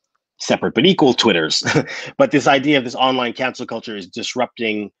separate but equal Twitters. But this idea of this online cancel culture is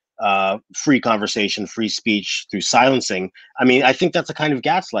disrupting free conversation, free speech through silencing. I mean, I think that's a kind of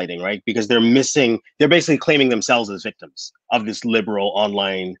gaslighting, right? Because they're basically claiming themselves as victims of this liberal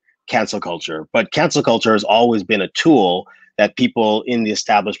online cancel culture. But cancel culture has always been a tool that people in the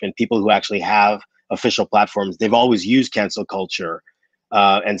establishment, people who actually have official platforms, they've always used cancel culture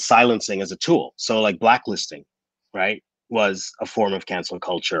and silencing as a tool. So like blacklisting, right, was a form of cancel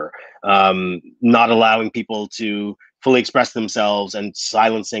culture. Not allowing people to fully express themselves and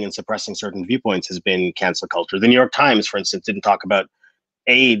silencing and suppressing certain viewpoints has been cancel culture. The New York Times, for instance, didn't talk about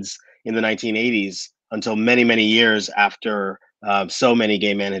AIDS in the 1980s until many, many years after so many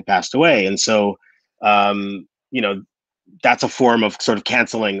gay men had passed away. And so, you know, that's a form of sort of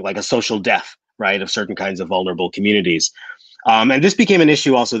canceling, like a social death, right, of certain kinds of vulnerable communities. And this became an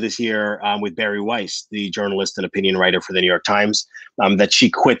issue also this year with Bari Weiss, the journalist and opinion writer for the New York Times, that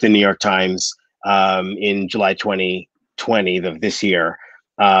she quit the New York Times in July 2020 of this year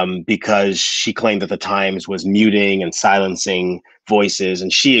because she claimed that the Times was muting and silencing voices.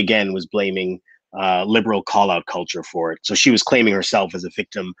 And she, again, was blaming liberal call-out culture for it. So she was claiming herself as a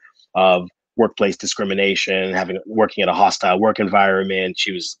victim of workplace discrimination, working at a hostile work environment.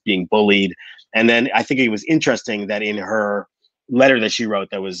 She was being bullied. And then I think it was interesting that in her letter that she wrote,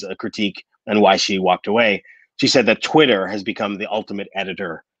 that was a critique and why she walked away, she said that Twitter has become the ultimate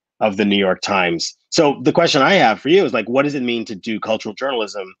editor of the New York Times. So the question I have for you is, like, what does it mean to do cultural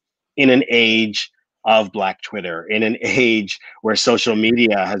journalism in an age of Black Twitter, in an age where social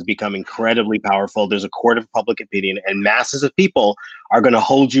media has become incredibly powerful? There's a court of public opinion, and masses of people are going to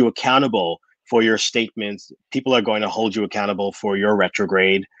hold you accountable for your statements. People are going to hold you accountable for your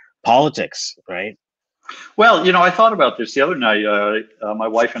retrograde politics, right? Well, I thought about this the other night. My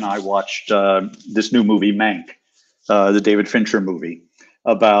wife and I watched this new movie, Mank, the David Fincher movie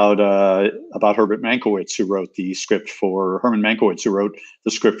about Herbert Mankiewicz, who wrote the script for Herman Mankiewicz, who wrote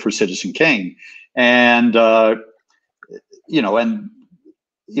the script for Citizen Kane, and one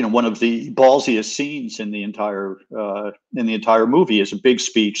of the ballsiest scenes in the entire movie is a big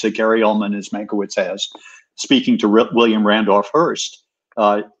speech that Gary Oldman as Mankiewicz has, speaking to William Randolph Hearst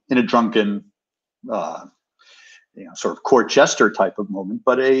in a drunken, sort of court jester type of moment,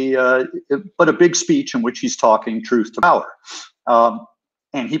 but a big speech in which he's talking truth to power,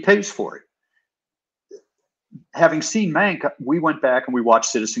 and he pays for it. Having seen Mank, we went back and we watched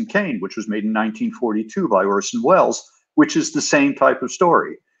Citizen Kane, which was made in 1942 by Orson Welles, which is the same type of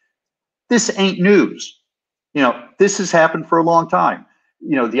story. This ain't news. This has happened for a long time.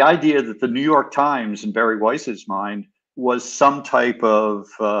 The idea that the New York Times, in Barry Weiss's mind, was some type of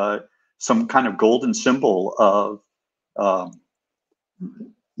some kind of golden symbol of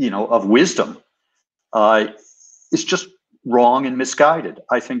wisdom is just wrong and misguided.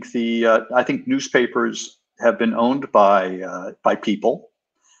 I think newspapers have been owned by people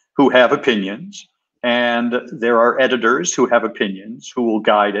who have opinions, and there are editors who have opinions who will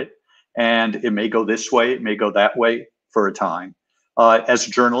guide it, and it may go this way, it may go that way for a time. As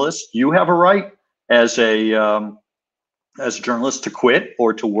a journalist, you have a right as a journalist to quit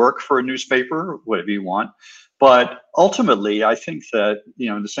or to work for a newspaper, whatever you want. But ultimately, I think that,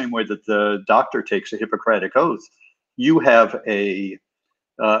 in the same way that the doctor takes a Hippocratic oath, you have a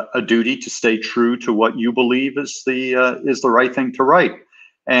duty to stay true to what you believe is the right thing to write.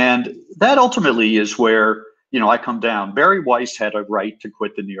 And that ultimately is where, I come down. Barry Weiss had a right to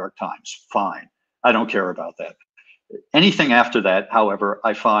quit the New York Times. Fine. I don't care about that. Anything after that, however,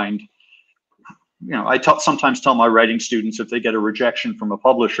 I find, I sometimes tell my writing students, if they get a rejection from a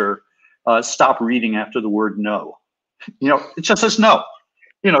publisher, stop reading after the word no. It just says no.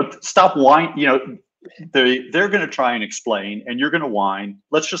 Stop whining. They're going to try and explain, and you're going to whine.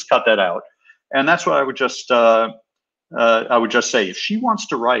 Let's just cut that out. And that's what I would just say. If she wants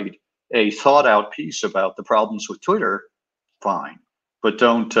to write a thought out piece about the problems with Twitter, fine. But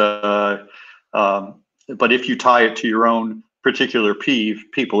don't. But if you tie it to your own particular peeve,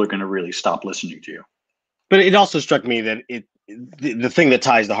 people are going to really stop listening to you. But it also struck me that the thing that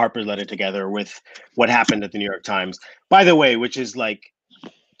ties the Harper letter together with what happened at the New York Times, by the way, which is like,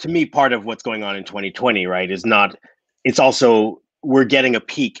 to me, part of what's going on in 2020, right, it's also, we're getting a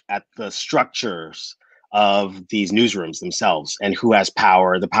peek at the structures of these newsrooms themselves and who has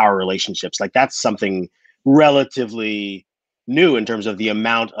power, the power relationships. Like, that's something relatively new in terms of the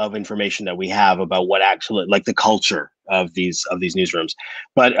amount of information that we have about what actually, like, the culture of these newsrooms.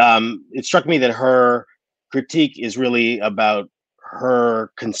 But it struck me that her critique is really about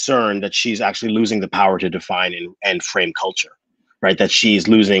her concern that she's actually losing the power to define and frame culture, right? That she's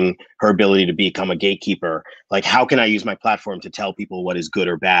losing her ability to become a gatekeeper. Like, how can I use my platform to tell people what is good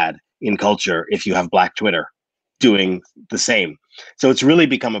or bad in culture if you have Black Twitter doing the same? So it's really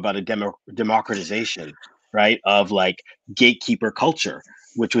become about a democratization, right, of like gatekeeper culture,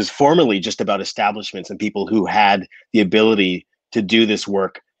 which was formerly just about establishments and people who had the ability to do this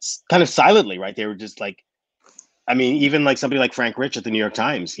work kind of silently, right? They were just like, I mean, even like somebody like Frank Rich at the New York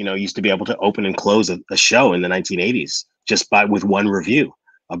Times, used to be able to open and close a show in the 1980s just with one review,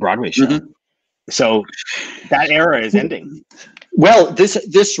 a Broadway show. Mm-hmm. So that era is ending. Well,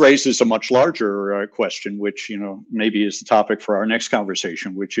 this raises a much larger question, which, maybe is the topic for our next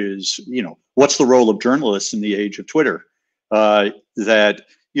conversation, which is, what's the role of journalists in the age of Twitter? I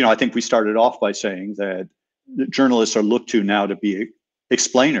think we started off by saying that journalists are looked to now to be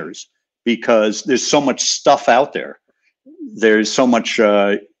explainers, because there's so much stuff out there. There's so much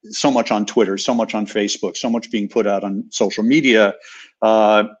on Twitter, so much on Facebook, so much being put out on social media.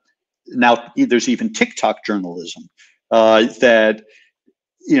 Now there's even TikTok journalism that,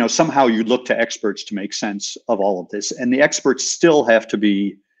 somehow you look to experts to make sense of all of this, and the experts still have to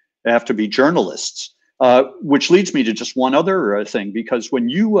be journalists. Which leads me to just one other thing, because when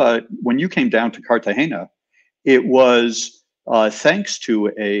you came down to Cartagena, it was thanks to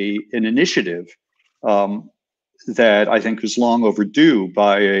an initiative that I think was long overdue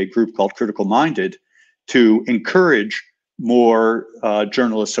by a group called Critical Minded to encourage more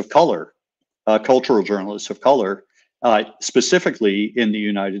journalists of color, cultural journalists of color, specifically in the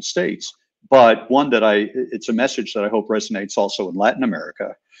United States. But it's a message that I hope resonates also in Latin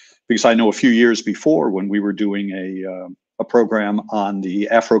America, because I know a few years before, when we were doing a program on the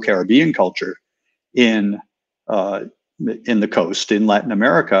Afro-Caribbean culture in the coast in Latin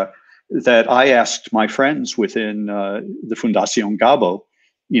America, that I asked my friends within the Fundación Gabo,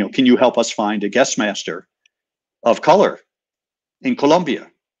 can you help us find a guest master of color in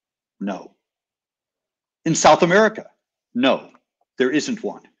Colombia? No. In South America? No, there isn't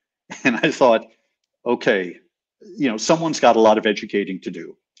one. And I thought, okay, someone's got a lot of educating to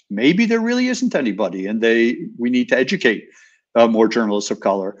do. Maybe there really isn't anybody, and we need to educate more journalists of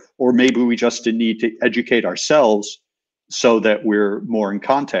color, or maybe we just need to educate ourselves so that we're more in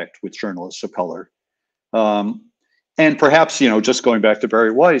contact with journalists of color. And perhaps, just going back to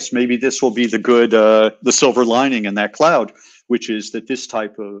Barry Weiss, maybe this will be the silver lining in that cloud, which is that this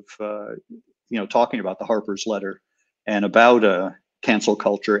type of, talking about the Harper's letter and about cancel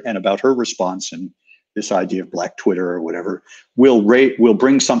culture and about her response and this idea of Black Twitter or whatever will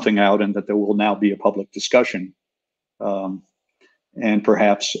bring something out, and that there will now be a public discussion, and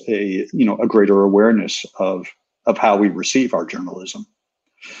perhaps a greater awareness of how we receive our journalism.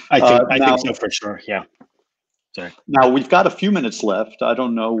 I think so, for sure. Yeah. Sorry. Now we've got a few minutes left. I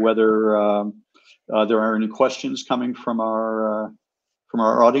don't know whether there are any questions coming from our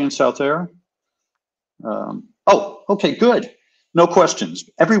audience out there. Oh, okay, good. No questions.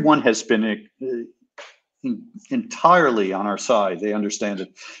 Everyone has been entirely on our side. They understand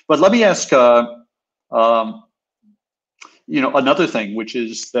it. But let me ask, another thing, which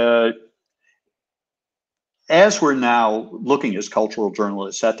is that as we're now looking as cultural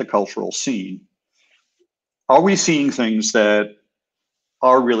journalists at the cultural scene, are we seeing things that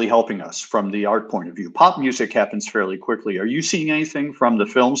are really helping us from the art point of view? Pop music happens fairly quickly. Are you seeing anything from the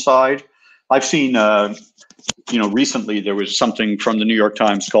film side? I've seen, recently there was something from the New York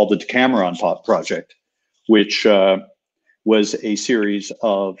Times called the Decameron Pop Project, which was a series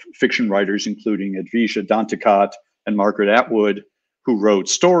of fiction writers, including Edvija Danticat and Margaret Atwood, who wrote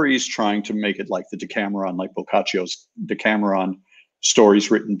stories trying to make it like the Decameron, like Boccaccio's Decameron, stories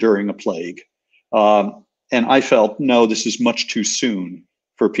written during a plague. And I felt, no, this is much too soon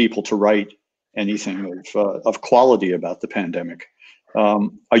for people to write anything of quality about the pandemic.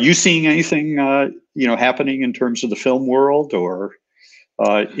 Are you seeing anything, happening in terms of the film world, or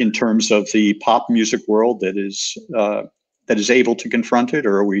in terms of the pop music world that is able to confront it,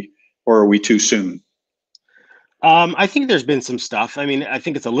 or are we too soon? I think there's been some stuff. I mean, I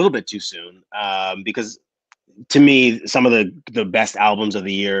think it's a little bit too soon, because to me, some of the best albums of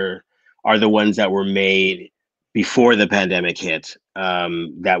the year are the ones that were made before the pandemic hit,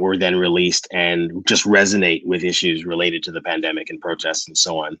 that were then released and just resonate with issues related to the pandemic and protests and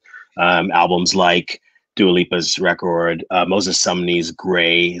so on. Albums like Dua Lipa's record, Moses Sumney's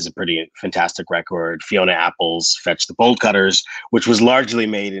Gray is a pretty fantastic record. Fiona Apple's Fetch the Bolt Cutters, which was largely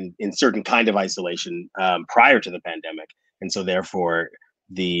made in certain kind of isolation prior to the pandemic. And so therefore,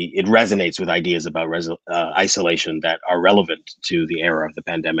 it resonates with ideas about isolation that are relevant to the era of the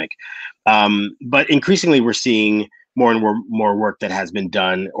pandemic. But increasingly, we're seeing more and more work that has been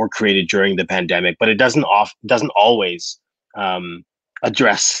done or created during the pandemic, but it doesn't always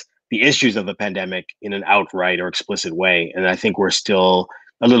address the issues of the pandemic in an outright or explicit way. And I think we're still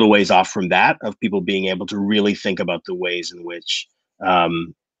a little ways off from that, of people being able to really think about the ways in which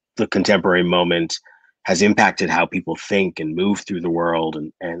the contemporary moment has impacted how people think and move through the world,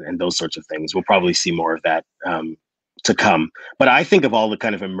 and those sorts of things. We'll probably see more of that to come. But I think of all the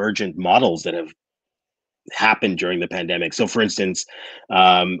kind of emergent models that have happened during the pandemic. So for instance,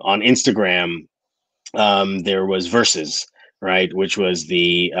 on Instagram, there was Versus, right, which was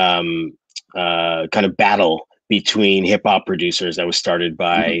the kind of battle between hip hop producers that was started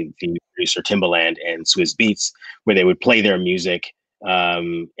by the producer Timbaland and Swizz Beatz, where they would play their music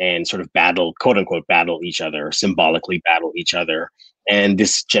and sort of battle, quote unquote, battle each other, symbolically battle each other. And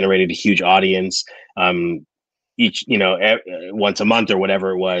this generated a huge audience. Each, once a month or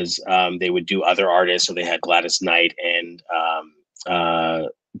whatever it was, they would do other artists. So they had Gladys Knight and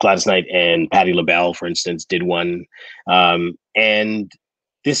Patti LaBelle, for instance, did one. And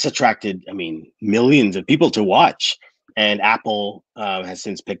this attracted, millions of people to watch. And Apple has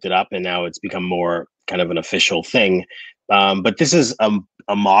since picked it up, and now it's become more kind of an official thing. But this is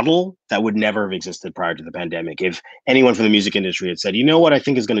a model that would never have existed prior to the pandemic. If anyone from the music industry had said, you know what I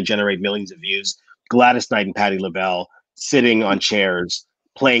think is going to generate millions of views, Gladys Knight and Patti LaBelle sitting on chairs,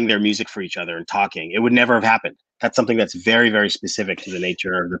 playing their music for each other and talking, it would never have happened. That's something that's very, very specific to the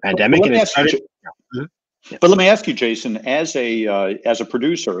nature of the pandemic. But let me ask you, Jason, as a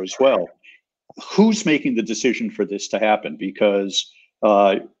producer as well, who's making the decision for this to happen? Because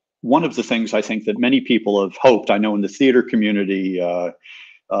one of the things I think that many people have hoped, I know in the theater community,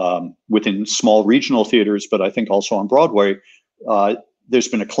 within small regional theaters, but I think also on Broadway, there's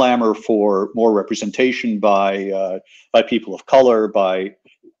been a clamor for more representation by people of color, by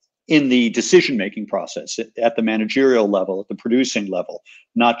in the decision-making process at the managerial level, at the producing level,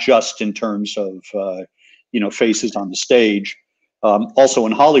 not just in terms of faces on the stage. Also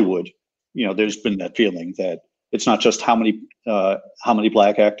in Hollywood, there's been that feeling that it's not just how many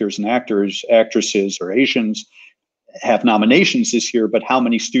Black actors and actresses, or Asians have nominations this year, but how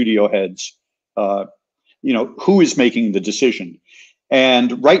many studio heads, who is making the decision.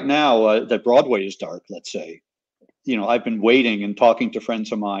 And right now that Broadway is dark, let's say, I've been waiting and talking to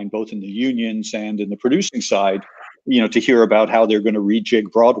friends of mine, both in the unions and in the producing side, to hear about how they're going to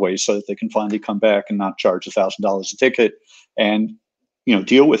rejig Broadway so that they can finally come back and not charge $1,000 a ticket and,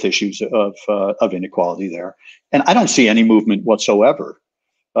 deal with issues of inequality there. And I don't see any movement whatsoever.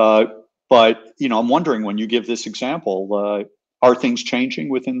 But, I'm wondering, when you give this example, are things changing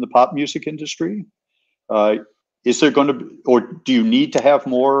within the pop music industry? Is there going to be, or do you need to have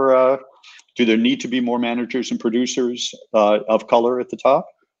more, do there need to be more managers and producers of color at the top?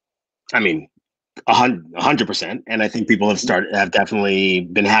 I mean, 100%. And I think people have definitely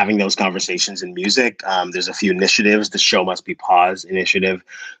been having those conversations in music. There's a few initiatives. The Show Must Be Paused initiative,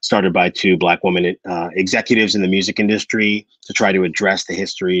 started by two Black women executives in the music industry, to try to address the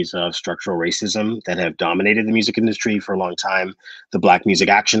histories of structural racism that have dominated the music industry for a long time. The Black Music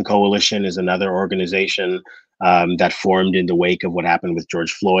Action Coalition is another organization that formed in the wake of what happened with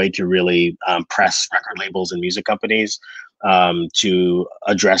George Floyd, to really press record labels and music companies to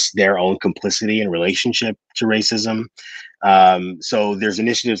address their own complicity and relationship to racism. So there's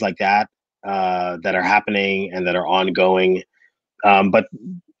initiatives like that that are happening and that are ongoing. But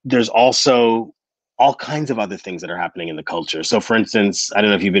there's also all kinds of other things that are happening in the culture. So for instance, I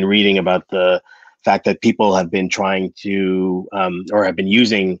don't know if you've been reading about the fact that people have been trying to, or have been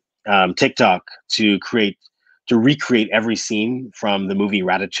using TikTok to recreate every scene from the movie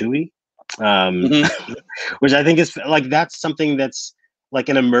Ratatouille. Which I think is like, that's something that's like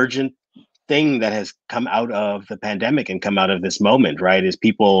an emergent thing that has come out of the pandemic and come out of this moment, right? Is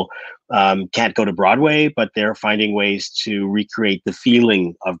people can't go to Broadway, but they're finding ways to recreate the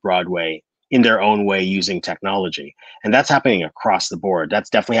feeling of Broadway in their own way using technology. And that's happening across the board. That's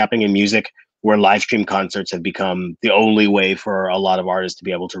definitely happening in music, where live stream concerts have become the only way for a lot of artists to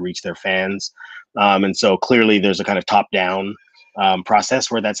be able to reach their fans. And so clearly there's a kind of top-down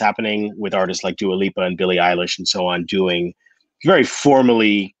process where that's happening, with artists like Dua Lipa and Billie Eilish and so on, doing very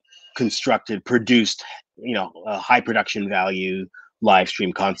formally constructed, produced, high production value live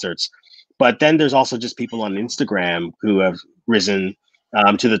stream concerts. But then there's also just people on Instagram who have risen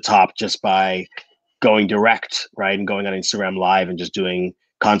to the top just by going direct, right? And going on Instagram Live and just doing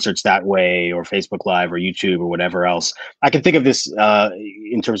concerts that way, or Facebook Live or YouTube or whatever else. I can think of this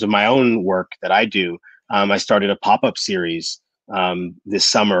in terms of my own work that I do. I started a pop-up series this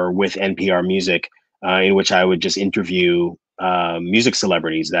summer with NPR Music, in which I would just interview music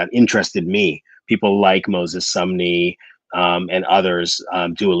celebrities that interested me. People like Moses Sumney and others.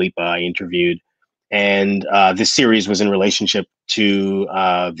 Dua Lipa I interviewed. And this series was in relationship to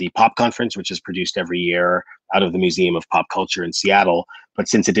the Pop Conference, which is produced every year out of the Museum of Pop Culture in Seattle. But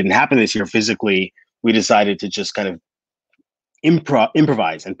since it didn't happen this year physically, we decided to just kind of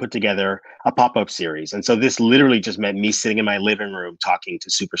improvise and put together a pop-up series. And so this literally just meant me sitting in my living room talking to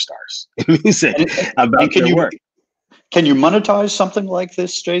superstars in music about their work. Can you monetize something like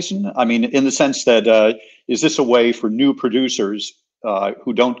this, Jason? I mean, in the sense that, is this a way for new producers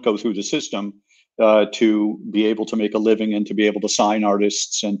who don't go through the system to be able to make a living and to be able to sign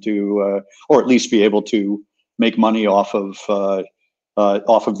artists and to, or at least be able to make money off of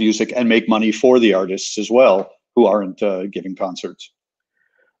music and make money for the artists as well, who aren't giving concerts?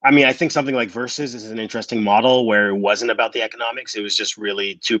 I mean, I think something like Versus is an interesting model, where it wasn't about the economics. It was just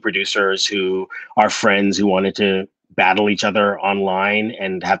really two producers who are friends who wanted to battle each other online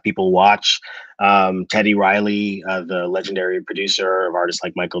and have people watch. Teddy Riley, the legendary producer of artists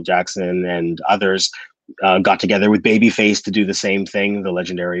like Michael Jackson and others, got together with Babyface to do the same thing, the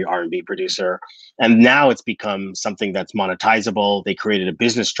legendary R&B producer. And now it's become something that's monetizable. They created a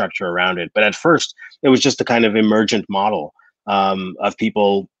business structure around it. But at first, it was just a kind of emergent model of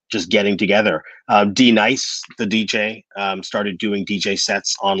people just getting together. D Nice, the DJ, started doing DJ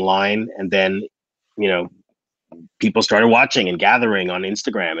sets online. And then, people started watching and gathering on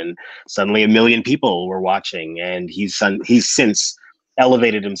Instagram, and suddenly 1 million people were watching. And he's since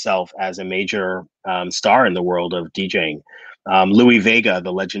elevated himself as a major star in the world of DJing. Louis Vega,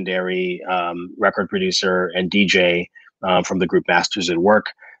 the legendary record producer and DJ from the group Masters at Work,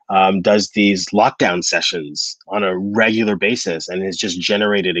 does these lockdown sessions on a regular basis and has just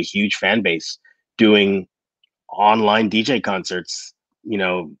generated a huge fan base doing online DJ concerts.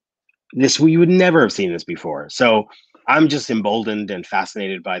 We would never have seen this before. So I'm just emboldened and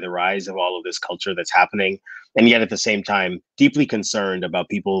fascinated by the rise of all of this culture that's happening. And yet at the same time, deeply concerned about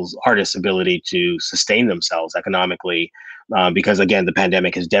artists' ability to sustain themselves economically. Because again, the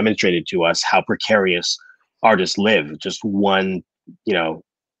pandemic has demonstrated to us how precarious artists live, just one,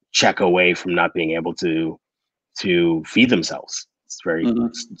 check away from not being able to feed themselves. It's a very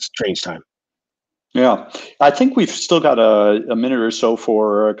strange time. Yeah, I think we've still got a minute or so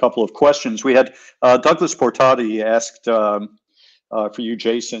for a couple of questions. We had Douglas Portati asked for you,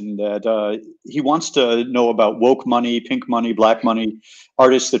 Jason, that he wants to know about woke money, pink money, black money,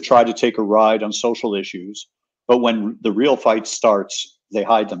 artists that try to take a ride on social issues, but when the real fight starts, they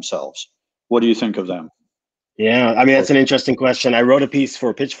hide themselves. What do you think of them? Yeah, I mean, that's an interesting question. I wrote a piece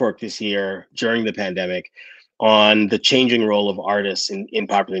for Pitchfork this year during the pandemic on the changing role of artists in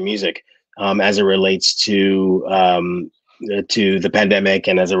popular music as it relates to the pandemic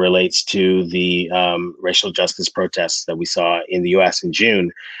and as it relates to the racial justice protests that we saw in the US in June,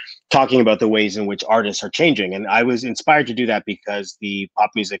 talking about the ways in which artists are changing. And I was inspired to do that because the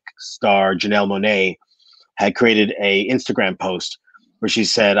pop music star Janelle Monáe had created a Instagram post where she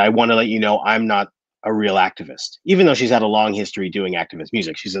said, "I want to let you know I'm not a real activist." Even though she's had a long history doing activist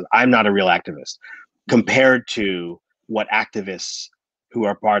music, she said, "I'm not a real activist," compared to what activists who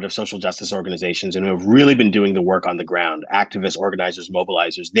are part of social justice organizations and who have really been doing the work on the ground, activists, organizers,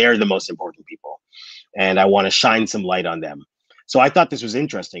 mobilizers, they're the most important people. And I want to shine some light on them. So I thought this was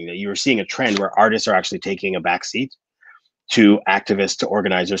interesting that you were seeing a trend where artists are actually taking a backseat to activists, to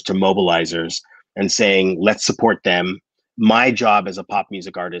organizers, to mobilizers, and saying, let's support them. My job as a pop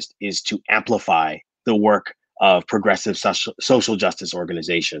music artist is to amplify the work of progressive social justice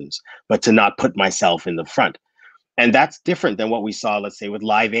organizations, but to not put myself in the front. And that's different than what we saw, let's say, with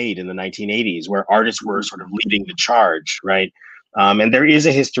Live Aid in the 1980s, where artists were sort of leading the charge, right? And there is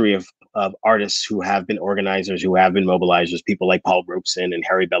a history of artists who have been organizers, who have been mobilizers, people like Paul Robeson and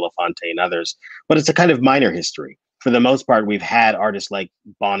Harry Belafonte and others, but it's a kind of minor history. For the most part, we've had artists like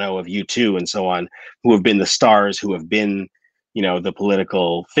Bono of U2 and so on, who have been the stars, who have been, the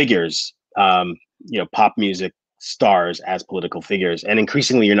political figures, pop music stars as political figures. And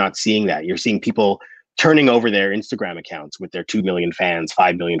increasingly, you're not seeing that. You're seeing people turning over their Instagram accounts with their 2 million fans,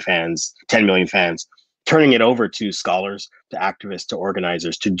 5 million fans, 10 million fans, turning it over to scholars, to activists, to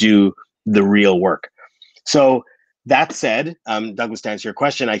organizers to do the real work. So that said, Douglas, to answer your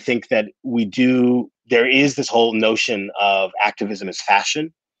question, I think that there is this whole notion of activism as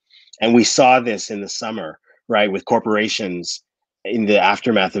fashion. And we saw this in the summer, right, with corporations in the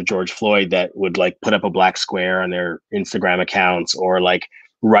aftermath of George Floyd that would put up a black square on their Instagram accounts or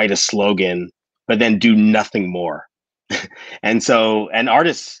write a slogan, but then do nothing more. And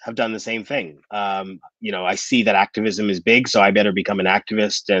artists have done the same thing. I see that activism is big, so I better become an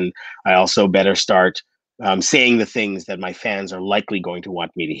activist. And I also better start saying the things that my fans are likely going to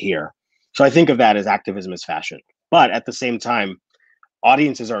want me to hear. So I think of that as activism as fashion. But at the same time,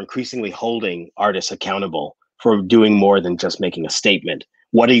 audiences are increasingly holding artists accountable for doing more than just making a statement.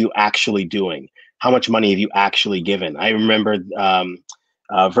 What are you actually doing? How much money have you actually given? I remember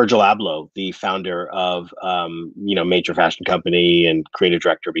Virgil Abloh, the founder of major fashion company and creative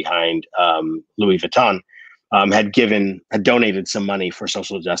director behind Louis Vuitton, had donated some money for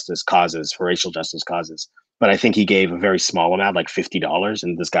social justice causes, for racial justice causes. But I think he gave a very small amount, like $50.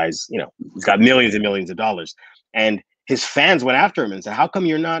 And this guy's, he's got millions and millions of dollars. And his fans went after him and said, how come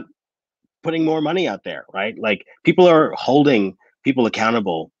you're not putting more money out there, right? People are holding people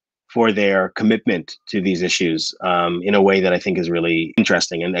accountable for their commitment to these issues in a way that I think is really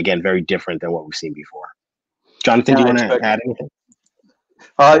interesting. And again, very different than what we've seen before. Jonathan, do you want to add anything?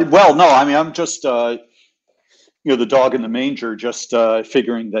 Well, no, I mean, I'm just, the dog in the manger, just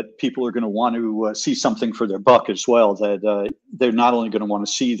figuring that people are going to want to see something for their buck as well, that they're not only going to want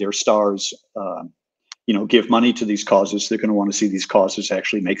to see their stars, give money to these causes, they're going to want to see these causes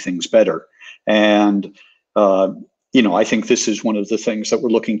actually make things better. And, I think this is one of the things that we're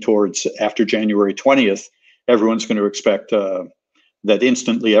looking towards after January 20th. Everyone's going to expect that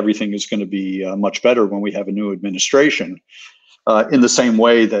instantly everything is going to be much better when we have a new administration. In the same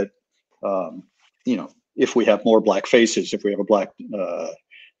way that, if we have more black faces, if we have a black,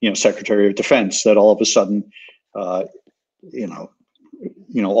 Secretary of Defense, that all of a sudden, all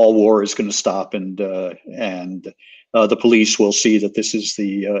war is going to stop, and the police will see that this is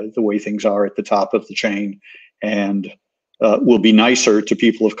the way things are at the top of the chain, and will be nicer to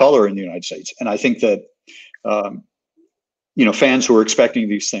people of color in the United States. And I think that fans who are expecting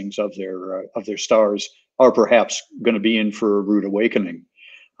these things of their stars are perhaps going to be in for a rude awakening,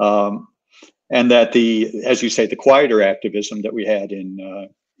 and that as you say, the quieter activism that we had in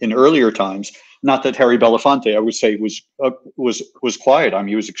in earlier times. Not that Harry Belafonte, I would say, was quiet. I mean,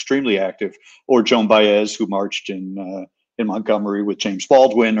 he was extremely active. Or Joan Baez, who marched in Montgomery with James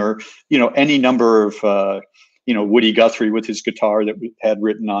Baldwin, or any number of Woody Guthrie with his guitar that had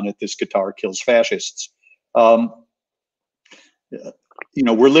written on it, "This guitar kills fascists."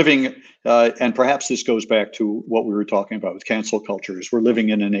 We're living, and perhaps this goes back to what we were talking about with cancel cultures. We're living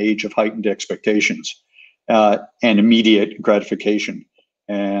in an age of heightened expectations and immediate gratification,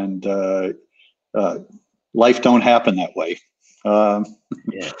 and life don't happen that way. And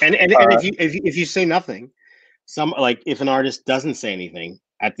if you say nothing, if an artist doesn't say anything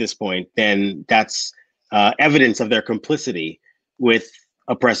at this point, then that's evidence of their complicity with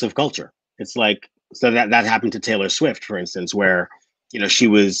oppressive culture. It's like, so that happened to Taylor Swift, for instance, where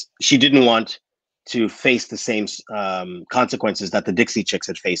she didn't want to face the same consequences that the Dixie Chicks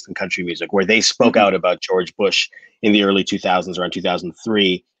had faced in country music, where they spoke out about George Bush in the early 2000s, around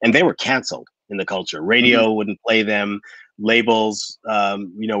 2003, and they were canceled in the culture. Radio wouldn't play them. Labels,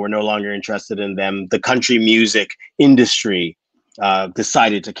 were no longer interested in them. The country music industry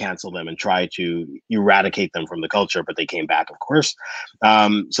decided to cancel them and try to eradicate them from the culture, but they came back, of course.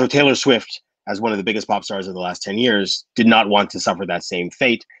 So Taylor Swift, as one of the biggest pop stars of the last 10 years, did not want to suffer that same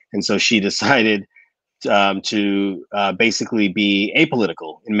fate. And so she decided to basically be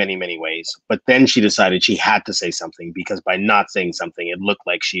apolitical in many, many ways. But then she decided she had to say something, because by not saying something, it looked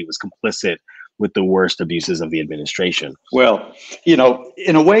like she was complicit with the worst abuses of the administration. Well, in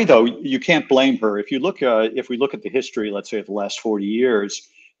a way, though, you can't blame her. If we look at the history, let's say, of the last 40 years,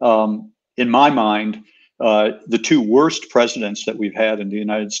 in my mind, the two worst presidents that we've had in the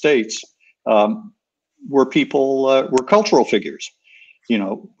United States were cultural figures.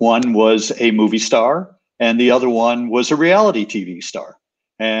 One was a movie star and the other one was a reality TV star.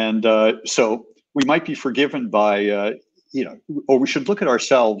 And so we might be forgiven by, or we should look at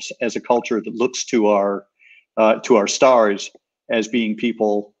ourselves as a culture that looks to our stars as being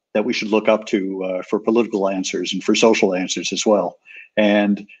people that we should look up to for political answers and for social answers as well.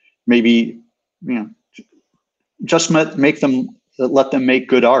 And maybe, just let them make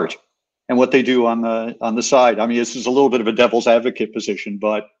good art. And what they do on the side. I mean, this is a little bit of a devil's advocate position,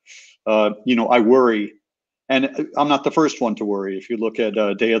 but I worry, and I'm not the first one to worry. If you look at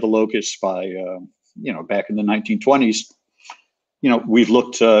Day of the Locusts by back in the 1920s, we've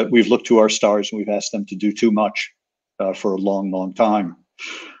looked to our stars and we've asked them to do too much for a long, long time.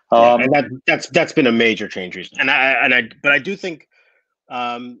 And that's been a major change recently. But I do think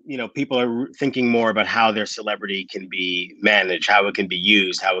people are thinking more about how their celebrity can be managed, how it can be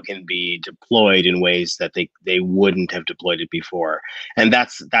used, how it can be deployed in ways that they wouldn't have deployed it before. And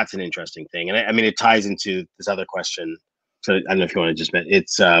that's an interesting thing. And I mean, it ties into this other question. So I don't know if you want to just,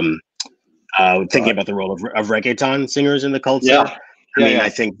 it's thinking about the role of reggaeton singers in the culture. Yeah. I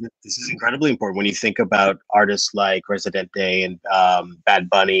think this is incredibly important when you think about artists like Residente and Bad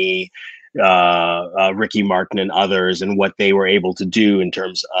Bunny, Ricky Martin and others, and what they were able to do in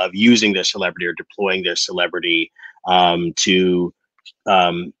terms of using their celebrity or deploying their celebrity to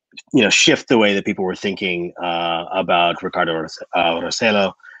shift the way that people were thinking about Ricardo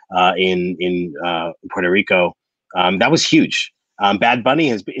Rossello in Puerto Rico. That was huge. Bad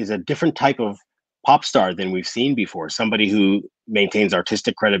Bunny is a different type of pop star than we've seen before. Somebody who maintains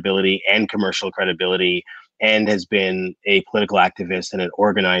artistic credibility and commercial credibility, and has been a political activist and an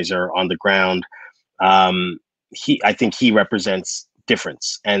organizer on the ground. I think he represents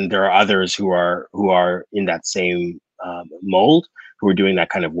difference, and there are others who are in that same mold, who are doing that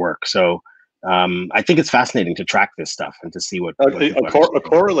kind of work. So I think it's fascinating to track this stuff and to see what a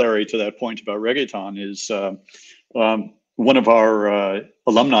corollary to that point about reggaeton is one of our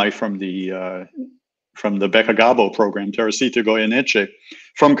alumni from the Beca Gabo program, Teresita Goyeneche,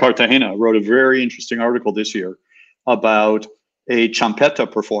 from Cartagena, wrote a very interesting article this year about a champeta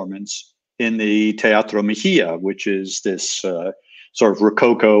performance in the Teatro Mejia, which is this sort of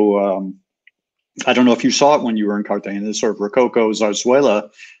Rococo, I don't know if you saw it when you were in Cartagena, this sort of Rococo zarzuela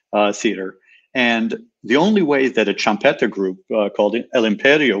theater. And the only way that a champeta group called El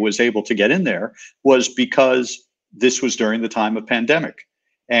Imperio was able to get in there was because this was during the time of pandemic.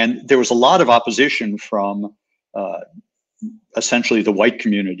 And there was a lot of opposition from essentially the white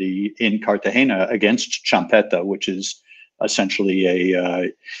community in Cartagena against champeta, which is essentially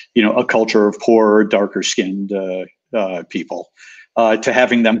a culture of poorer, darker skinned people, to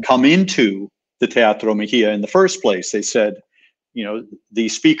having them come into the Teatro Mejia in the first place. They said, the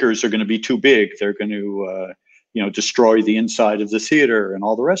speakers are going to be too big. They're going to, destroy the inside of the theater and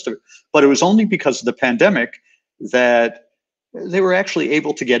all the rest of it. But it was only because of the pandemic that they were actually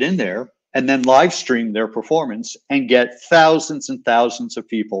able to get in there and then live stream their performance and get thousands and thousands of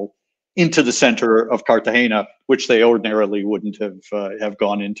people into the center of Cartagena, which they ordinarily wouldn't have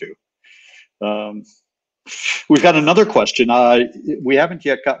gone into. We've got another question. We haven't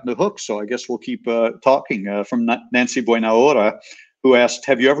yet gotten the hook, so I guess we'll keep talking. From Nancy Buenahora, who asked,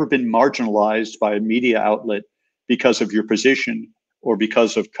 have you ever been marginalized by a media outlet because of your position or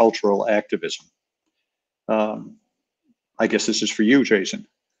because of cultural activism? I guess this is for you, Jason.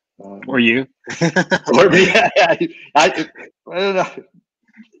 Or you. Or me. I don't know.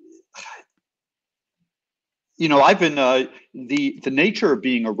 You know, I've been, the nature of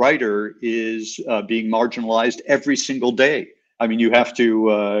being a writer is being marginalized every single day. I mean, you have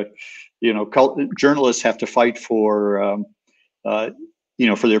to, you know, journalists have to fight for, you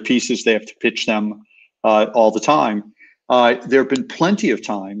know, for their pieces. They have to pitch them all the time. There have been plenty of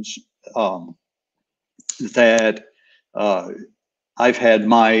times that I've had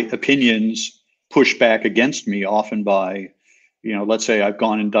my opinions pushed back against me, often by, you know, let's say I've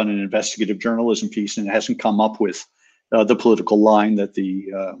gone and done an investigative journalism piece and it hasn't come up with the political line that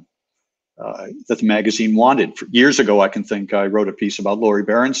the magazine wanted. Years ago, I can think I wrote a piece about Lori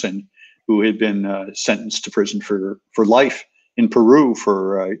Berenson, who had been sentenced to prison for life in Peru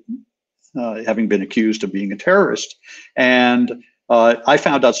for having been accused of being a terrorist. And I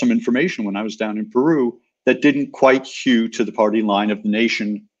found out some information when I was down in Peru that didn't quite hew to the party line of The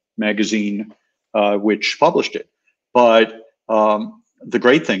Nation magazine, which published it. But the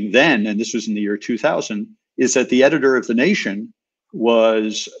great thing then, and this was in the year 2000, is that the editor of The Nation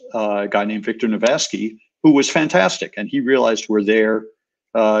was a guy named Victor Navasky, who was fantastic. And he realized we're there,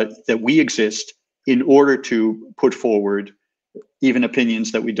 that we exist in order to put forward even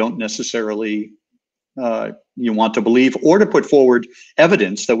opinions that we don't necessarily you want to believe, or to put forward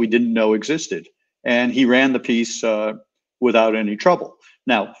evidence that we didn't know existed. And he ran the piece without any trouble.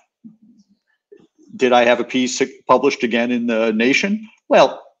 Now, did I have a piece published again in The Nation?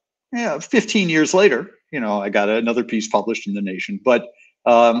 Well, yeah, 15 years later, you know, I got another piece published in The Nation. But,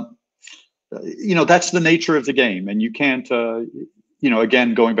 you know, that's the nature of the game. And you can't, you know,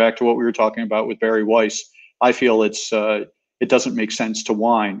 again, going back to what we were talking about with Barry Weiss, I feel it doesn't make sense to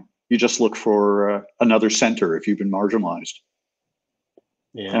whine. You just look for another center if you've been marginalized.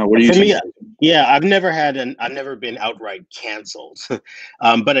 Yeah. What do you think? Yeah, I've never been outright canceled.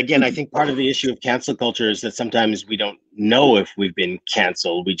 But again, I think part of the issue of cancel culture is that sometimes we don't know if we've been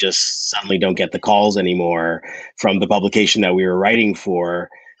canceled. We just suddenly don't get the calls anymore from the publication that we were writing for,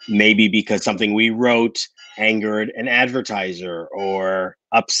 maybe because something we wrote angered an advertiser or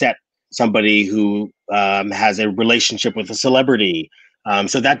upset somebody who has a relationship with a celebrity.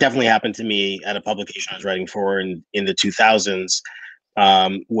 So that definitely happened to me at a publication I was writing for in the 2000s.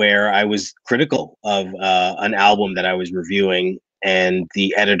 Where I was critical of an album that I was reviewing, and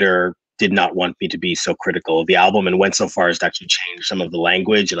the editor did not want me to be so critical of the album and went so far as to actually change some of the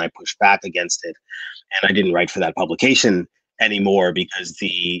language, and I pushed back against it. And I didn't write for that publication anymore because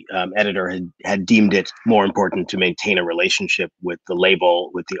the editor had deemed it more important to maintain a relationship with the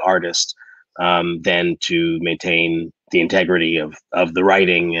label, with the artist, than to maintain the integrity of the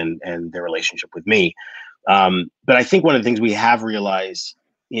writing and their relationship with me. But I think one of the things we have realized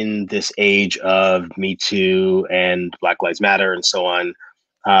in this age of Me Too and Black Lives Matter and so on,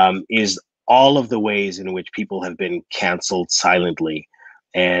 is all of the ways in which people have been canceled silently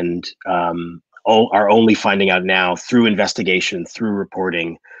and are only finding out now through investigation, through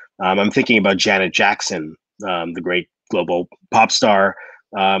reporting. I'm thinking about Janet Jackson, the great global pop star,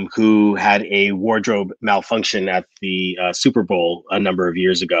 who had a wardrobe malfunction at the Super Bowl a number of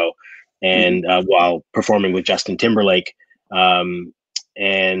years ago. And while performing with Justin Timberlake, it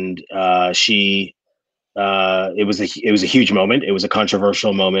was a huge moment. It was a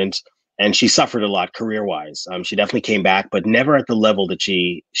controversial moment, and she suffered a lot career-wise. She definitely came back, but never at the level that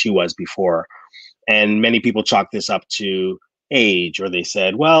she was before. And many people chalk this up to age, or they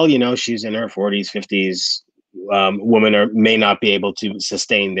said, well, you know, she's in her 40s, 50s. Women may not be able to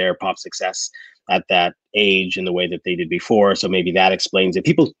sustain their pop success at that age in the way that they did before. So maybe that explains it.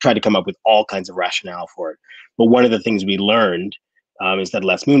 People try to come up with all kinds of rationale for it. But one of the things we learned is that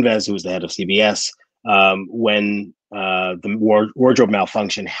Les Moonves, who was the head of CBS, when the wardrobe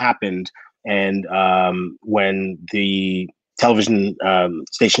malfunction happened and when the television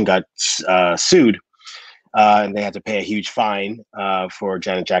station got sued, and they had to pay a huge fine for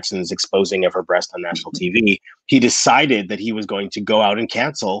Janet Jackson's exposing of her breast on national TV, he decided that he was going to go out and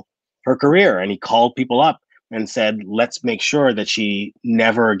cancel her career. And he called people up and said, let's make sure that she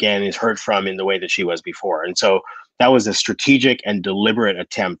never again is heard from in the way that she was before. And so that was a strategic and deliberate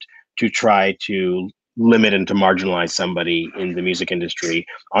attempt to try to limit and to marginalize somebody in the music industry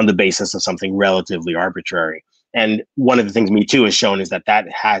on the basis of something relatively arbitrary. And one of the things Me Too has shown is that that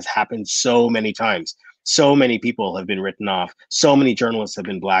has happened so many times. So many people have been written off. So many journalists have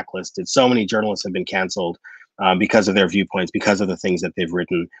been blacklisted. So many journalists have been canceled because of their viewpoints, because of the things that they've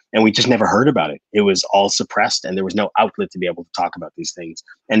written. And we just never heard about it. It was all suppressed, and there was no outlet to be able to talk about these things.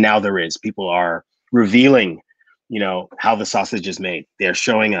 And now there is. People are revealing, how the sausage is made. They're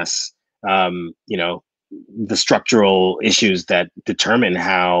showing us, the structural issues that determine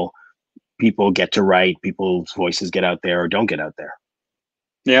how people get to write, people's voices get out there or don't get out there.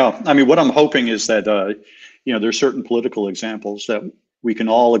 Yeah, I mean, what I'm hoping is that, there's certain political examples that we can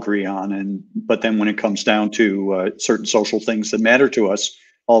all agree on, but then when it comes down to certain social things that matter to us,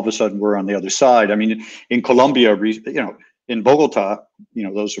 all of a sudden we're on the other side. I mean, in Colombia, in Bogota,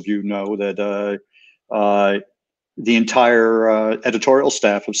 those of you know that the entire editorial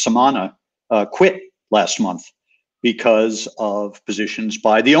staff of Semana quit last month because of positions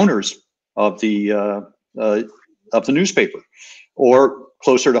by the owners of the newspaper. Or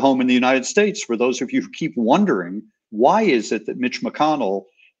closer to home in the United States, for those of you who keep wondering, why is it that Mitch McConnell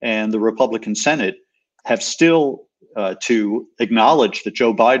and the Republican Senate have still to acknowledge that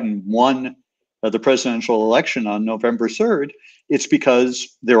Joe Biden won the presidential election on November 3rd? It's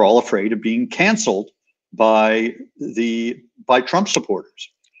because they're all afraid of being canceled by Trump supporters.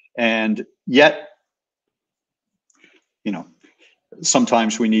 And yet,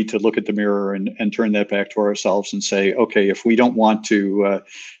 sometimes we need to look at the mirror and turn that back to ourselves and say, okay, if we don't want to,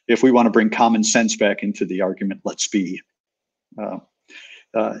 if we want to bring common sense back into the argument, let's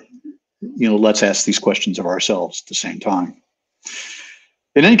ask these questions of ourselves at the same time.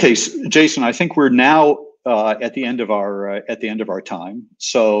 In any case, Jason, I think we're now at the end of our time.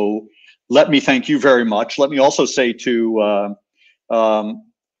 So let me thank you very much. Let me also say to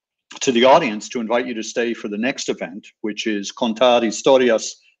the audience to invite you to stay for the next event, which is Contar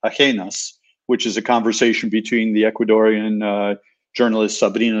Historias Ajenas, which is a conversation between the Ecuadorian journalist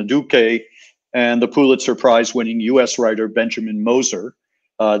Sabrina Duque and the Pulitzer Prize-winning U.S. writer Benjamin Moser,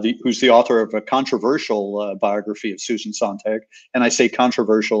 who's the author of a controversial biography of Susan Sontag. And I say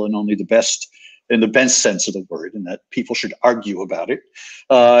controversial in only the best sense of the word, and that people should argue about it.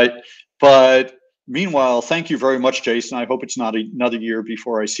 But meanwhile, thank you very much, Jason. I hope it's not another year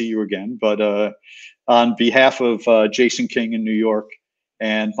before I see you again. But on behalf of Jason King in New York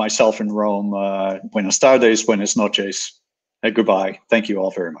and myself in Rome, buenas tardes, buenas noches, and goodbye. Thank you all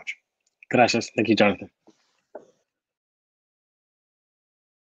very much. Gracias. Thank you, Jonathan.